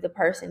reminds you of the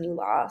person you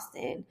lost,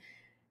 and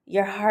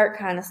your heart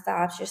kind of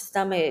stops,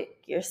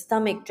 your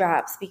stomach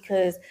drops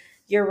because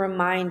you're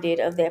reminded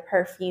of that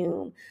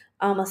perfume.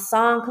 A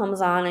song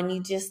comes on and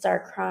you just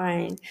start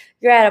crying.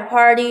 You're at a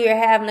party, you're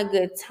having a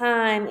good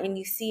time, and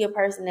you see a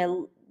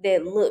person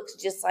that looks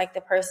just like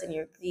the person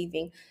you're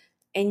grieving,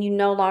 and you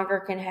no longer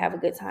can have a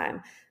good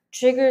time.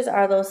 Triggers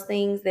are those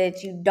things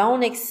that you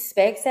don't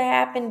expect to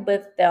happen,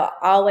 but they'll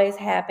always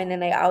happen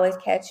and they always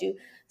catch you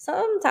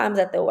sometimes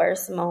at the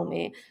worst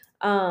moment.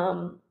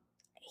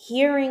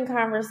 Hearing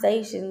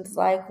conversations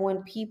like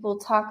when people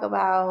talk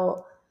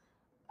about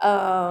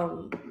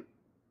um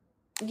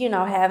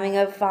having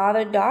a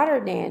father-daughter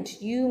dance,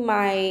 you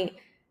might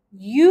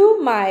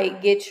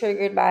get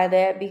triggered by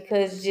that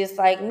because just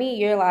like me,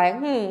 you're like,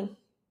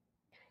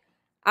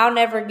 I'll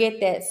never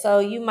get that. So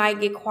you might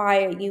get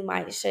quiet, you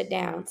might shut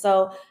down.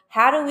 So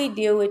how do we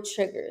deal with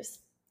triggers?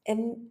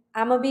 And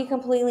I'm gonna be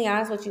completely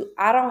honest with you.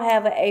 I don't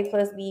have an A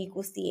plus B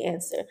equals C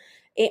answer.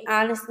 It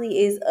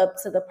honestly is up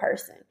to the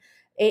person.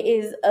 It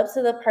is up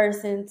to the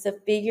person to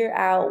figure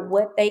out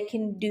what they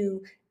can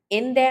do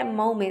in that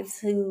moment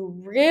to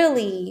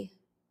really,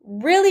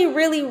 really,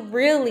 really,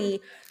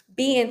 really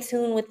be in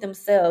tune with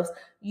themselves.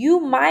 You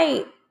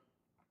might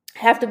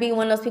have to be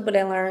one of those people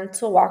that learn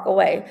to walk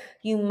away.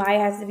 You might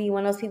have to be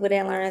one of those people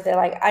that learns that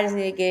like I just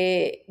need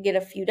to get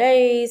a few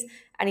days.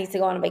 I need to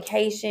go on a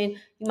vacation.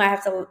 You might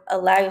have to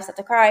allow yourself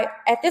to cry.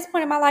 At this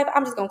point in my life,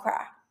 I'm just gonna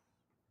cry.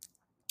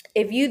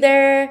 If you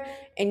there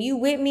and you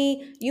with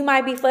me, you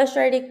might be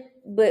frustrated,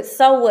 but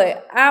so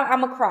what?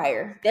 I'm a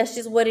crier. That's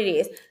just what it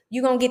is.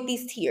 You're gonna get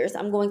these tears.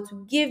 I'm going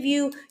to give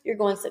you. You're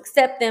going to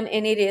accept them,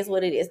 and it is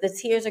what it is. The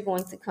tears are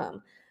going to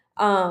come.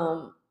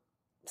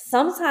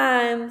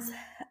 Sometimes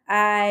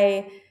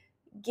I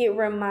get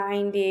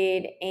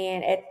reminded,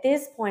 and at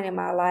this point in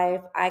my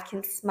life I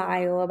can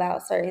smile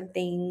about certain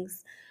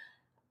things.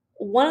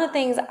 One of the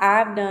things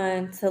I've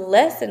done to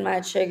lessen my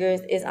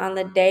triggers is on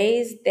the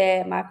days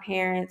that my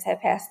parents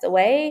have passed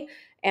away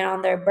and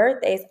on their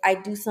birthdays, I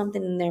do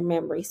something in their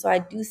memory. So I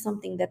do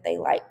something that they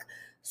like.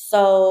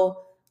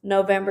 So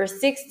November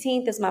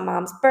 16th is my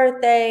mom's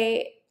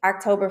birthday.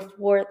 October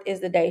 4th is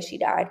the day she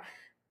died.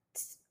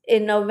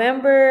 In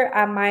November,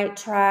 I might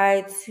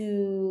try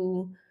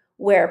to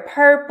wear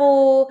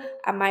purple.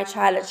 I might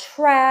try to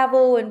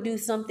travel and do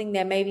something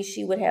that maybe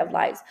she would have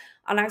liked.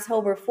 On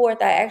October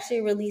 4th, I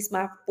actually released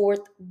my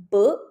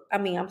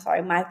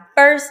my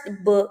first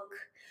book.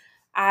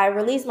 I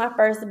released my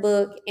first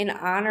book in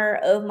honor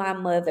of my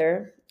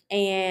mother,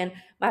 and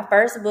my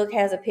first book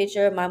has a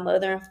picture of my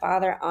mother and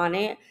father on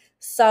it.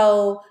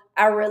 So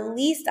I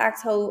released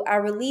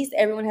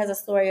Everyone Has a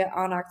Story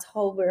on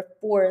October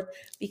 4th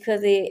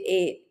because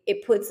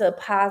it puts a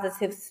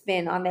positive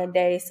spin on that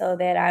day so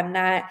that I'm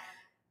not,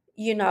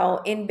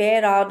 in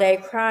bed all day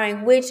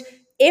crying, which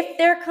if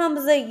there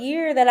comes a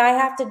year that I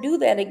have to do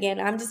that again,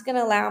 I'm just going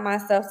to allow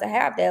myself to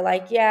have that.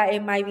 Like, yeah,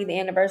 it might be the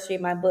anniversary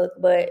of my book,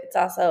 but it's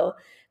also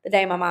the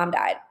day my mom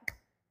died.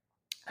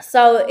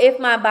 So if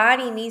my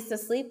body needs to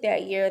sleep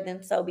that year,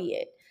 then so be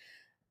it.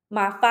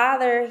 My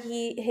father,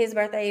 his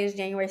birthday is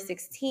January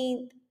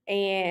 16th,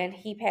 and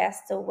he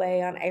passed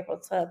away on April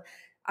 12th.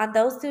 On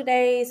those 2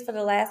 days for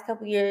the last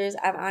couple years,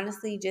 I've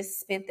honestly just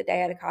spent the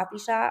day at a coffee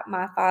shop.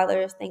 My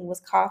father's thing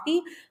was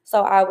coffee,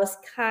 so I was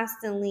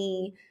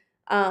constantly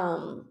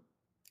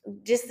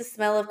just the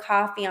smell of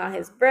coffee on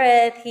his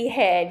breath. He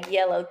had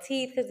yellow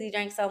teeth because he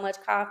drank so much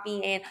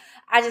coffee, and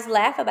I just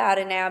laugh about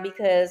it now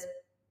because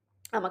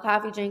I'm a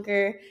coffee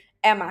drinker.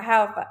 At my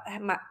house,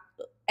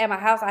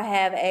 I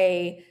have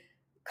a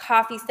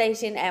coffee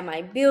station at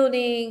my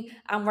building.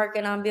 I'm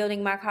working on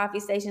building my coffee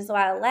station. So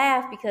I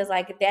laugh because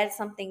like that's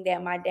something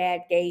that my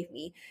dad gave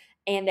me.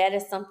 And that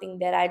is something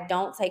that I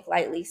don't take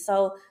lightly.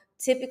 So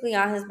typically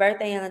on his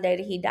birthday, on the day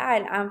that he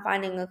died, I'm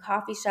finding a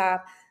coffee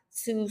shop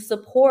to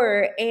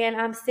support. And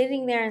I'm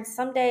sitting there, and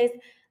some days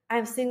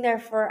I'm sitting there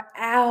for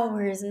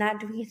hours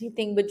not doing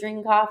anything but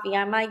drinking coffee.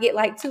 I might get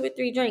like 2 or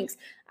 3 drinks.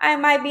 I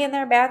might be in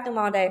their bathroom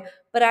all day,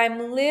 but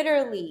I'm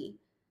literally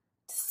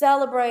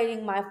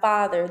celebrating my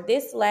father.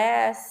 This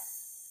last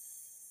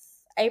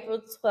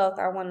April 12th,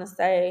 I want to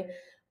say,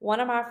 one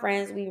of my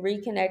friends, we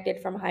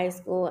reconnected from high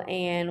school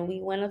and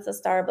we went up to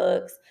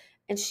Starbucks,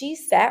 and she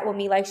sat with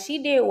me like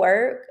she did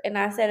work and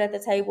I sat at the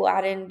table.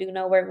 I didn't do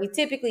no work. We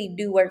typically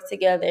do work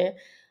together.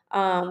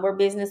 we're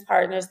business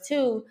partners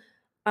too.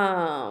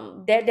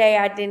 That day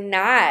I did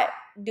not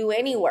do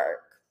any work,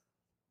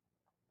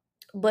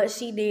 but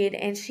she did.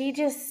 And she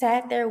just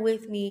sat there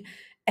with me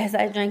as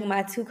I drank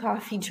my 2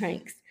 coffee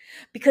drinks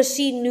because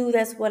she knew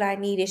that's what I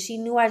needed. She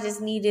knew I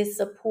just needed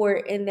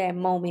support in that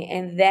moment.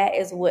 And that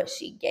is what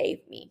she gave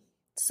me.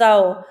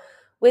 So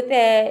with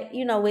that,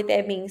 with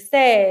that being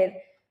said,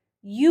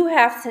 you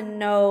have to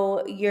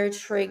know your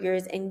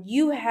triggers and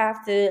you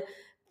have to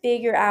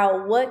figure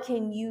out what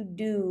can you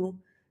do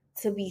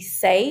to be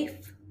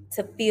safe,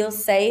 to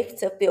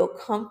feel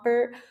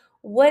comfort.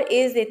 What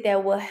is it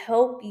that will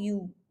help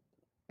you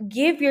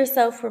give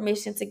yourself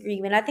permission to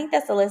grieve? And I think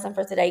that's the lesson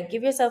for today.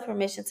 Give yourself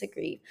permission to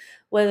grieve,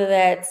 whether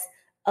that's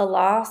a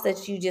loss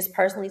that you just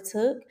personally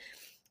took,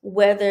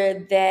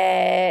 whether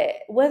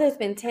it's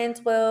been 10,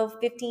 12,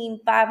 15,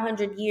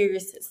 500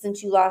 years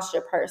since you lost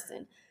your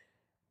person.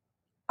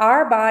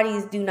 Our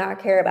bodies do not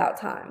care about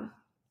time.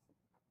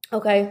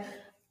 Okay?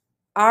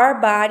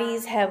 Our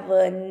bodies have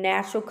a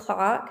natural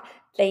clock.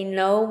 They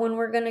know when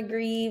we're going to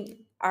grieve.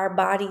 Our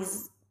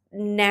bodies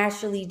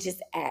naturally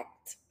just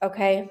act.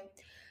 Okay?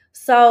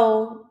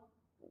 So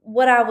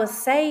what I would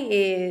say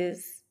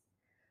is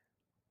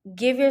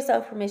give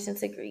yourself permission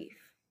to grieve.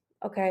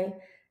 Okay?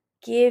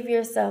 Give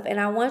yourself, and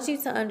I want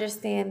you to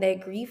understand that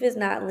grief is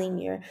not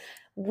linear.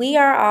 We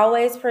are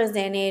always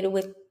presented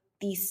with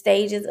these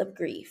stages of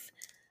grief.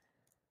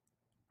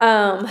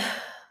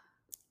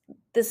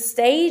 The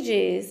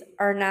stages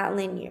are not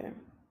linear.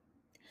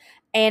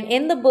 And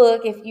in the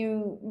book, if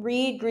you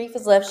read Grief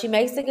is Love, she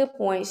makes a good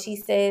point. She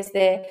says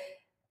that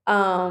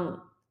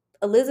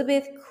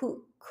Elizabeth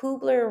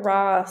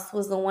Kubler-Ross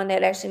was the one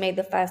that actually made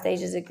the 5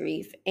 stages of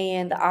grief.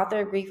 And the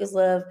author of Grief is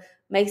Love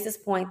makes this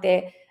point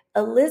that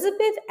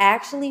Elizabeth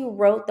actually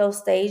wrote those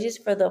stages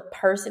for the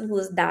person who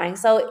is dying.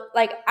 So,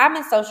 like, I'm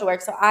in social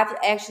work, so I've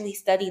actually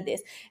studied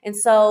this. And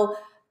so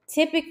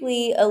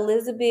typically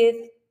Elizabeth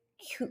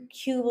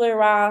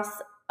Kubler-Ross,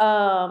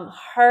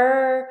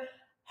 her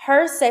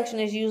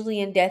section is usually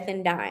in death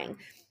and dying.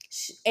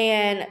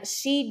 And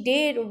she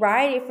did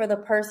write it for the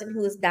person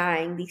who is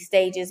dying, these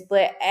stages.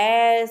 But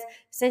as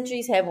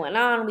centuries have went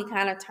on, we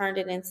kind of turned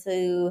it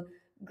into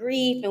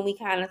grief and we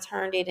kind of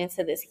turned it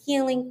into this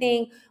healing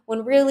thing,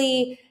 when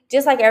really,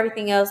 just like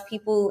everything else,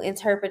 people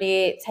interpret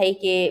it,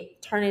 take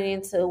it, turn it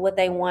into what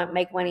they want,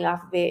 make money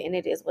off of it, and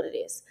it is what it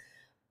is.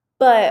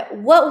 But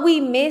what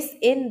we miss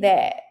in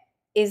that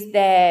is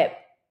that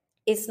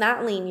it's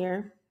not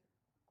linear.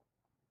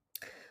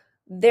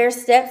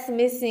 There's steps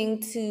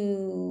missing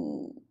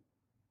to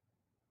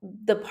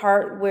the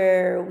part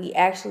where we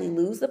actually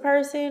lose the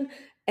person,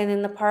 and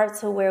then the part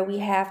to where we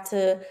have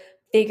to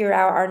figure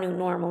out our new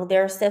normal.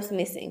 There are steps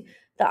missing.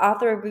 The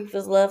author of Grief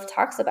is Love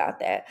talks about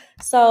that.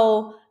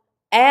 So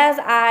as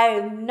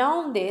I've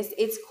known this,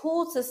 it's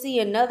cool to see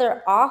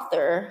another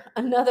author,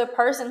 another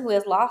person who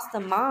has lost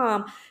a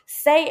mom,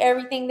 say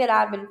everything that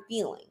I've been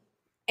feeling.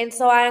 And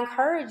so I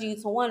encourage you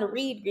to, 1,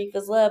 read Grief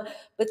is Love,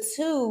 but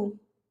 2,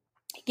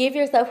 give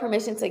yourself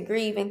permission to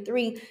grieve, and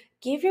 3,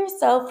 give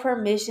yourself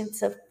permission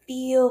to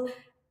feel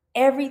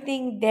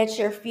everything that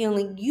you're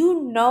feeling.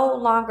 You no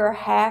longer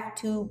have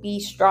to be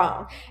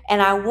strong.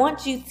 And I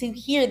want you to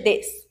hear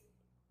this.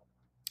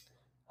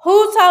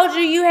 Who told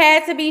you you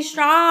had to be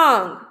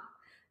strong?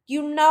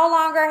 You no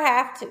longer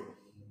have to.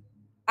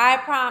 I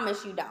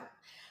promise you don't.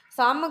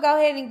 So I'm going to go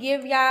ahead and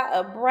give y'all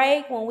a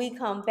break. When we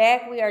come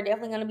back, we are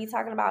definitely going to be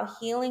talking about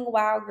healing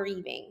while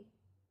grieving.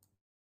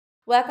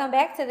 Welcome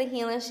back to the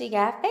Healing She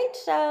Got Faith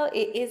show.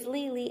 It is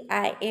Lily.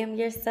 I am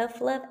your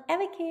self-love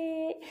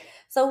advocate.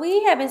 So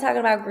we have been talking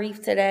about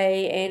grief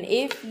today, and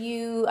if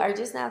you are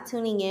just now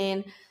tuning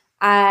in,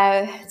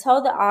 I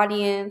told the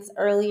audience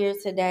earlier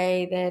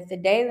today that the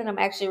day that I'm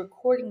actually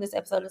recording this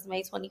episode is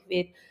May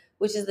 25th,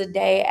 which is the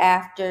day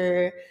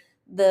after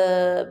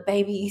the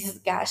babies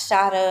got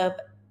shot up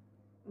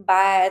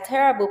by a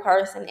terrible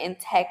person in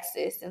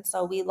Texas. And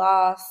so we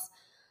lost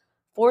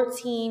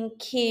 14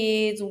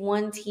 kids,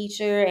 1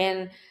 teacher,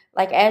 and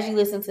like as you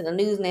listen to the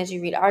news and as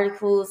you read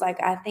articles,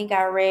 like I think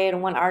I read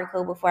one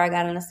article before I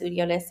got in the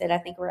studio that said I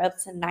think we're up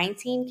to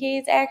 19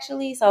 kids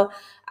actually. So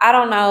I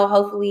don't know.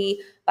 Hopefully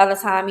by the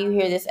time you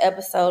hear this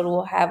episode,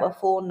 we'll have a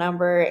full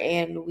number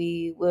and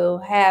we will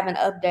have an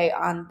update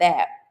on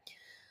that.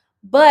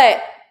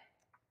 But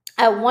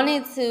I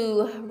wanted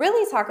to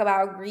really talk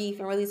about grief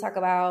and really talk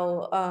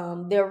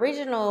about the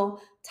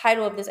original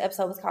title of this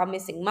episode was called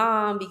Missing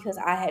Mom, because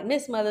I had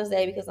missed Mother's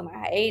Day because of my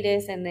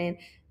hiatus. And then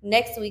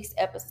next week's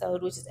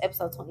episode, which is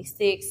episode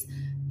 26,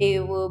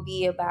 it will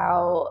be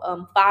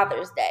about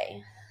Father's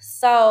Day.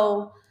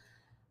 So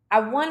I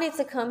wanted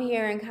to come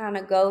here and kind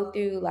of go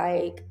through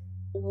like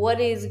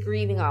what is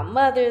grieving on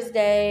Mother's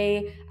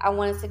Day. I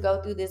wanted to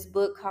go through this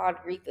book called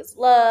Grief is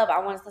Love. I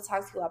wanted to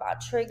talk to you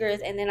about triggers.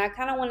 And then I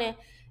kind of want to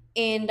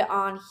end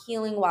on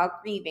healing while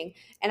grieving.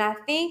 And I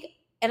think,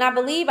 and I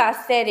believe I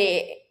said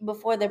it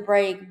before the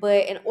break,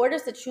 but in order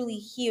to truly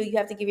heal, you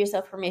have to give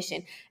yourself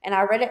permission. And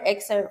I read an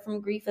excerpt from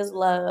Grief is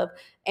Love,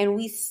 and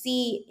we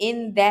see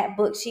in that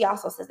book, she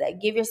also says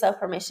that give yourself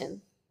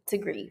permission to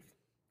grieve.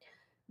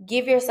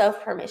 Give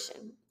yourself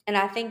permission. And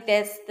I think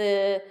that's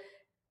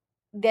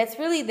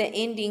really the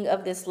ending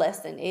of this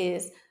lesson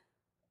is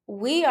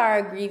we are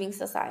a grieving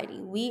society.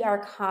 We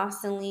are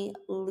constantly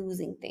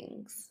losing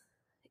things.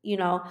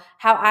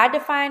 How I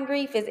define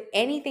grief is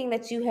anything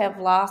that you have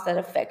lost that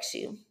affects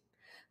you.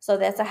 So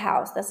that's a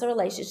house, that's a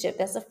relationship,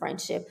 that's a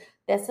friendship,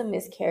 that's a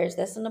miscarriage,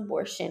 that's an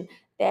abortion,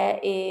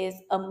 that is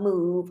a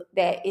move,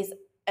 that is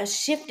a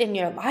shift in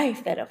your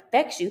life that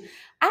affects you.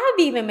 I've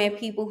even met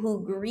people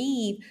who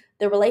grieve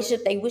the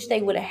relationship they wish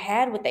they would have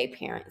had with their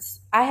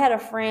parents. I had a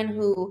friend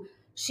who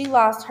she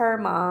lost her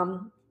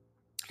mom,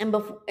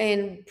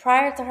 and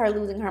prior to her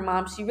losing her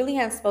mom, she really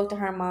hadn't spoke to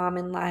her mom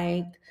in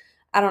like,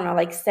 I don't know,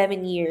 like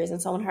 7 years.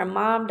 And so when her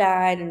mom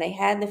died and they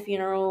had the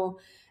funeral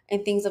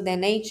and things of that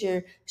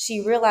nature,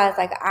 she realized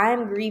like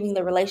I'm grieving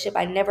the relationship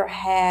I never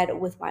had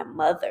with my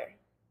mother.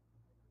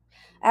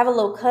 I have a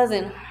little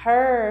cousin.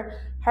 Her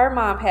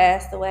mom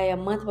passed away a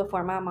month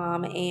before my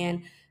mom,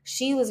 and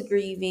she was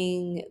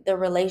grieving the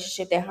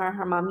relationship that her and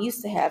her mom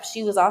used to have.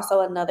 She was also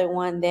another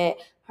one that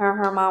her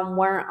and her mom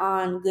weren't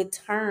on good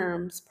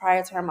terms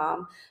prior to her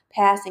mom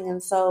passing.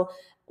 And so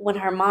when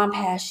her mom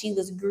passed, she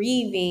was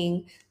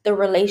grieving the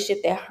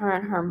relationship that her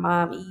and her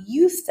mom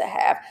used to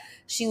have.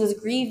 She was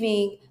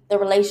grieving the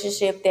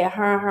relationship that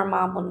her and her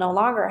mom will no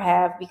longer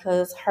have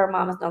because her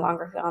mom is no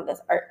longer here on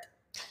this earth.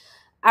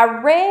 I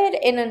read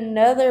in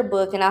another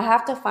book, and I'll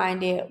have to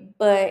find it,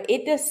 but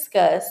it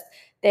discussed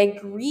that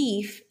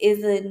grief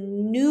is a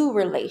new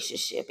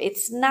relationship.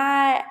 It's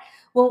not,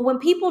 well, when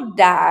people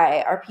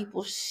die or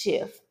people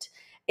shift,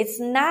 it's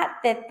not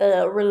that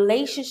the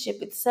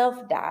relationship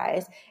itself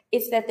dies,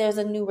 it's that there's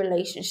a new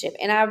relationship.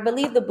 And I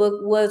believe the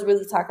book was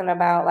really talking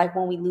about like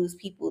when we lose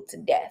people to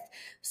death.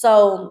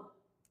 So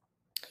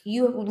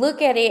you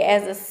look at it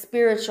as a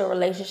spiritual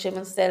relationship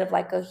instead of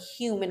like a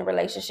human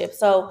relationship.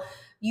 So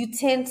you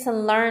tend to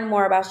learn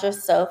more about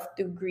yourself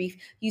through grief.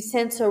 You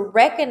tend to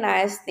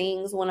recognize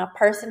things when a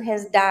person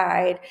has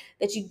died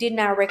that you did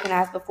not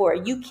recognize before.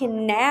 You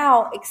can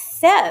now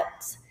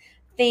accept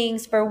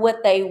things for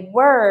what they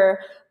were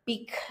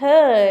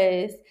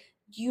because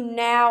you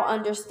now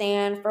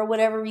understand, for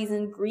whatever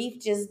reason,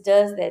 grief just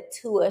does that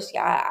to us,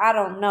 y'all. I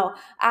don't know.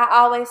 I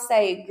always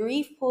say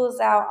grief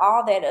pulls out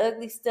all that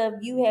ugly stuff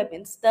you have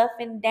been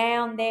stuffing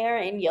down there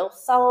in your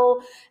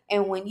soul.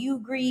 And when you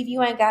grieve,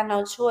 you ain't got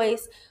no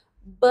choice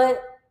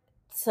but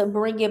to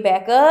bring it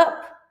back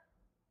up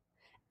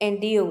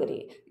and deal with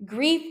it.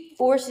 Grief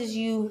forces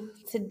you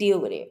to deal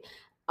with it.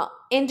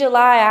 In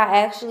July, I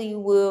actually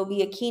will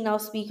be a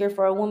keynote speaker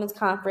for a women's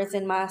conference,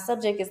 and my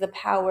subject is the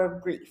power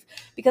of grief.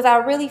 Because I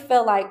really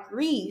felt like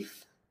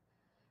grief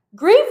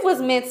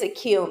was meant to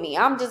kill me.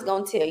 I'm just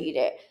going to tell you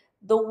that.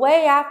 The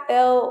way I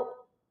felt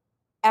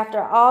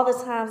after all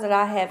the times that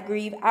I have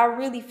grieved, I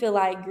really feel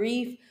like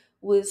grief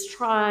was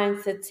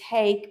trying to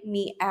take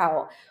me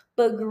out.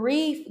 But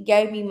grief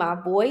gave me my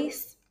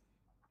voice.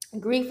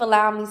 Grief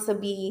allowed me to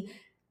be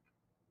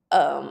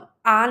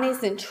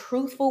honest and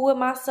truthful with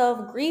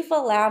myself. Grief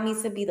allowed me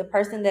to be the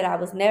person that I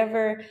was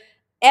never,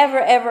 ever,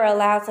 ever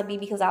allowed to be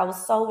because I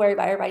was so worried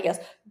about everybody else.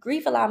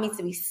 Grief allowed me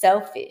to be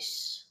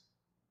selfish.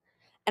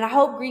 And I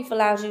hope grief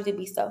allows you to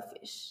be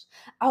selfish.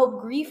 I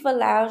hope grief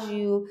allows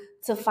you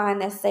to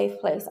find that safe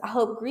place. I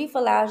hope grief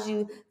allows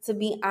you to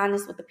be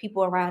honest with the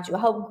people around you. I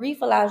hope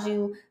grief allows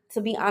you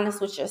to be honest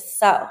with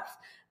yourself.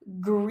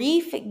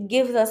 Grief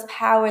gives us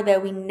power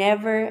that we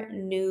never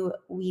knew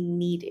we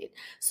needed.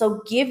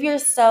 So give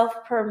yourself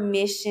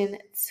permission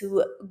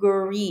to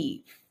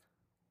grieve.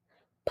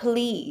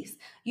 Please,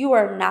 you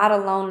are not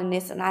alone in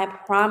this, and I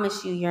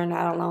promise you're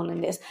not alone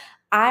in this.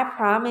 I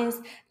promise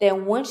that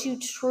once you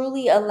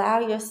truly allow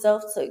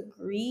yourself to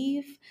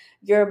grieve,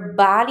 your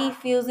body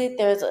feels it.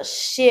 There's a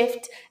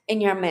shift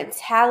in your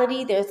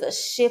mentality. There's a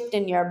shift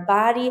in your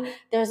body.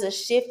 There's a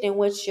shift in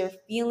what you're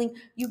feeling.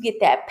 You get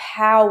that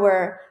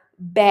power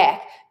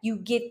back. You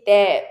get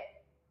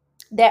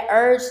that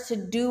urge to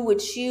do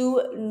what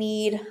you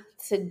need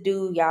to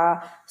do,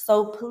 y'all.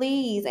 So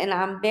please, and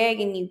I'm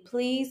begging you,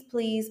 please,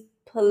 please,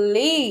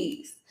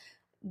 please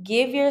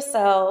give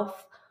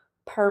yourself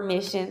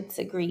permission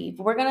to grieve.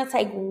 We're going to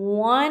take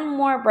one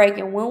more break,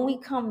 and when we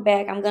come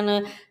back, I'm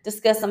going to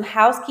discuss some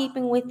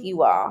housekeeping with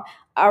you all.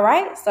 All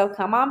right, so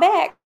come on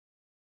back.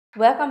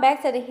 Welcome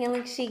back to the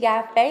Healing She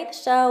Got Faith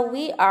show.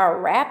 We are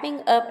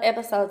wrapping up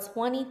episode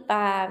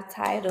 25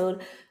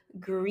 titled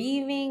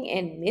Grieving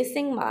and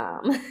Missing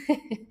Mom.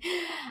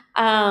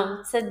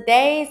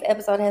 Today's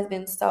episode has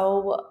been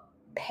so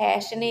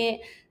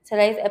passionate.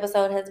 Today's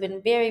episode has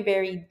been very,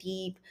 very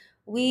deep.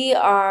 We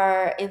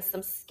are in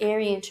some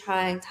scary and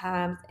trying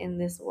times in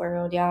this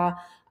world, y'all.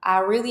 I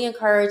really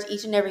encourage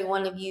each and every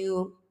one of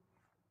you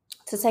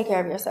to take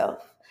care of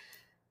yourself.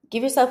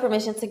 Give yourself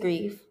permission to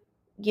grieve.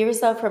 Give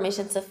yourself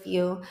permission to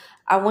feel.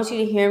 I want you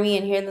to hear me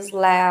and hear this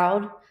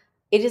loud.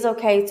 It is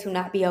okay to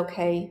not be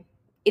okay.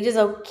 It is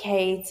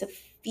okay to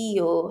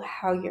feel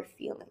how you're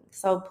feeling.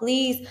 So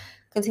please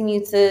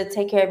continue to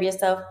take care of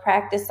yourself.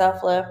 Practice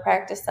self-love.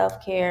 Practice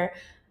self-care.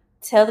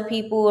 Tell the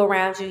people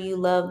around you you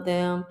love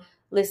them.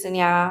 Listen,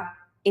 y'all.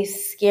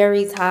 It's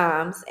scary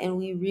times, and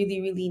we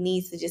really, really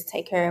need to just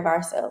take care of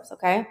ourselves,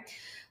 okay?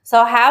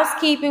 So,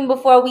 housekeeping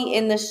before we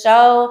end the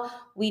show,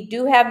 we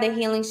do have the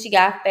Healing She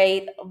Got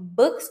Faith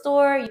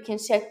bookstore. You can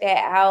check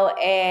that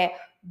out at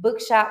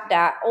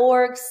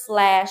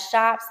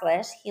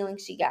bookshop.org/shop/Healing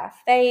She Got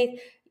Faith.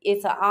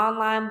 It's an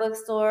online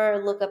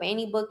bookstore. Look up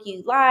any book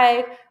you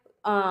like.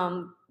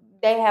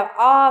 They have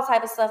all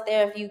type of stuff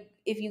there.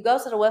 If you go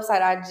to the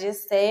website I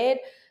just said,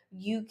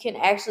 you can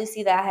actually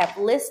see that I have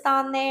lists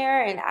on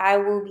there, and I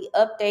will be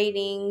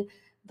updating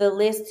the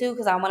list too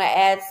because I want to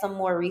add some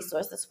more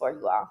resources for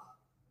you all.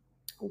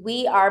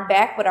 We are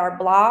back with our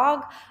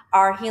blog.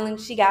 Our Healing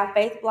She Got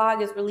Faith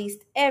blog is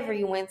released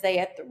every Wednesday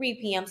at 3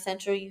 p.m.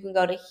 Central. You can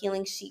go to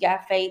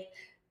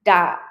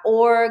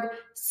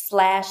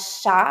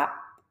healingsheGotFaith.org/shop.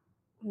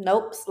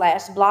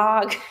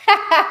 /blog.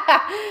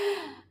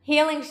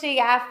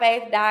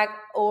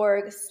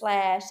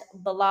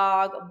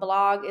 healingsheGotFaith.org/blog.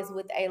 Blog is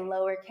with a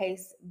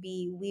lowercase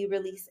b. We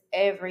release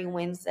every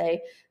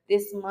Wednesday.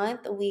 This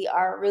month, we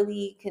are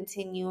really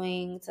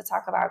continuing to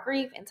talk about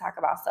grief and talk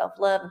about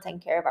self-love and taking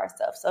care of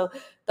ourselves. So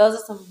those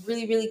are some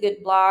really, really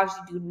good blogs.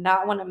 You do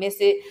not want to miss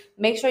it.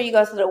 Make sure you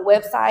go to the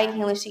website,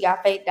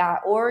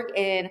 healingsheGotFaith.org,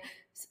 and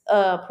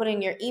put in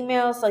your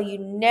email so you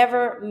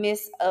never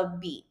miss a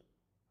beat.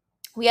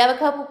 We have a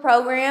couple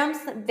programs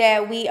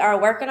that we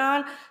are working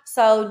on.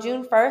 So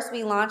June 1st,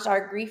 we launched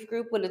our Grief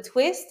Group with a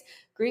Twist.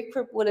 Grief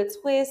Group with a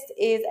Twist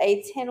is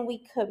a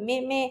 10-week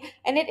commitment,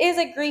 and it is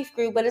a grief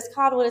group, but it's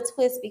called with a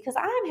twist because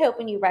I'm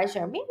helping you write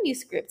your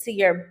manuscript to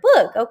your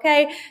book,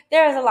 okay?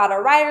 There's a lot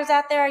of writers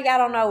out there. Y'all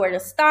don't know where to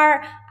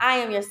start. I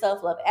am your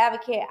self-love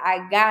advocate.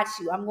 I got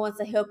you. I'm going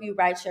to help you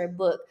write your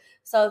book.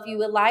 So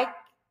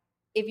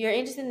if you're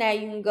interested in that,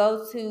 you can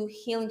go to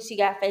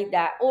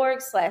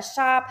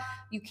healingsheGotFaith.org/shop.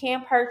 You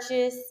can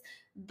purchase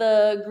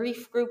the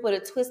grief group with a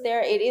twist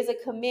there. It is a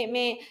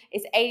commitment.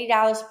 It's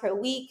 $80 per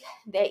week.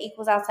 That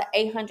equals out to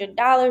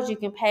 $800. You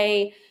can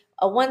pay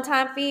a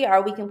one-time fee,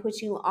 or we can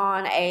put you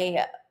on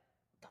a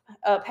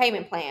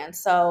payment plan.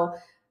 So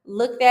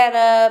look that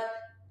up.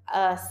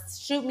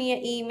 Shoot me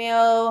an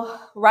email.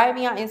 Write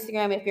me on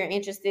Instagram if you're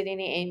interested in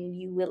it and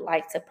you would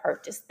like to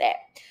purchase that.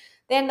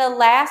 Then the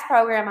last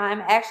program,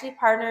 I'm actually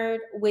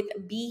partnered with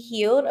Be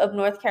Healed of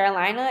North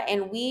Carolina,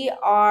 and we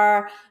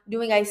are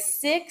doing a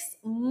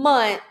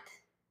 6-month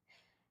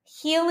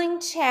healing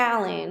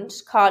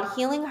challenge called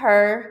Healing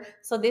Her.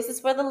 So this is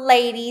for the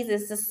ladies.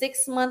 It's a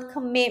 6-month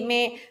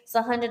commitment. It's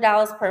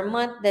 $100 per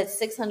month. That's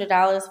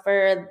 $600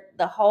 for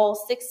the whole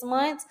 6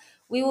 months.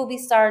 We will be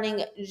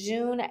starting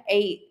June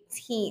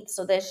 18th.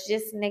 So that's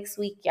just next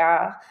week,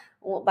 y'all,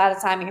 by the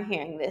time you're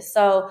hearing this.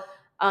 So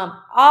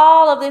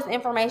all of this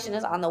information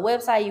is on the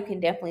website. You can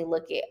definitely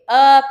look it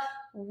up.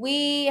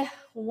 We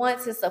want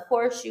to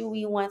support you.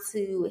 We want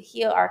to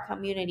heal our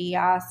community,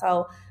 y'all.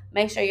 So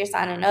make sure you're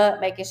signing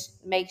up. Make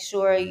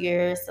sure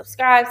you're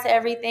subscribed to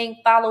everything.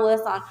 Follow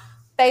us on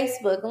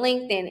Facebook,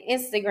 LinkedIn,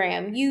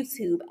 Instagram,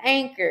 YouTube,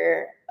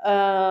 Anchor,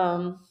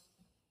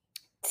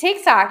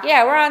 TikTok.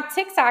 Yeah, we're on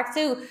TikTok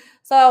too.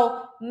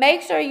 So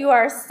make sure you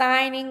are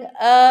signing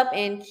up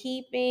and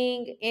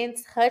keeping in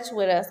touch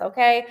with us,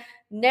 okay?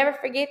 Never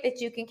forget that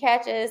you can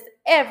catch us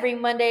every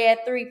Monday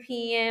at 3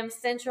 p.m.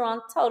 Central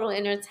on Total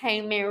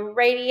Entertainment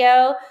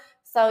Radio.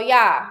 So,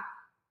 yeah,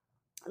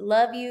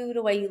 love you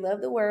the way you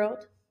love the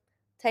world.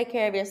 Take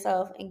care of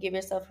yourself and give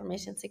yourself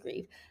permission to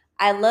grieve.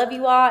 I love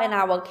you all, and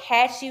I will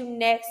catch you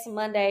next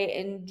Monday.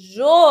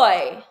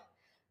 Enjoy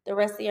the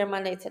rest of your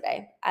Monday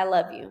today. I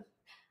love you.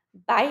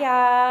 Bye,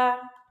 y'all.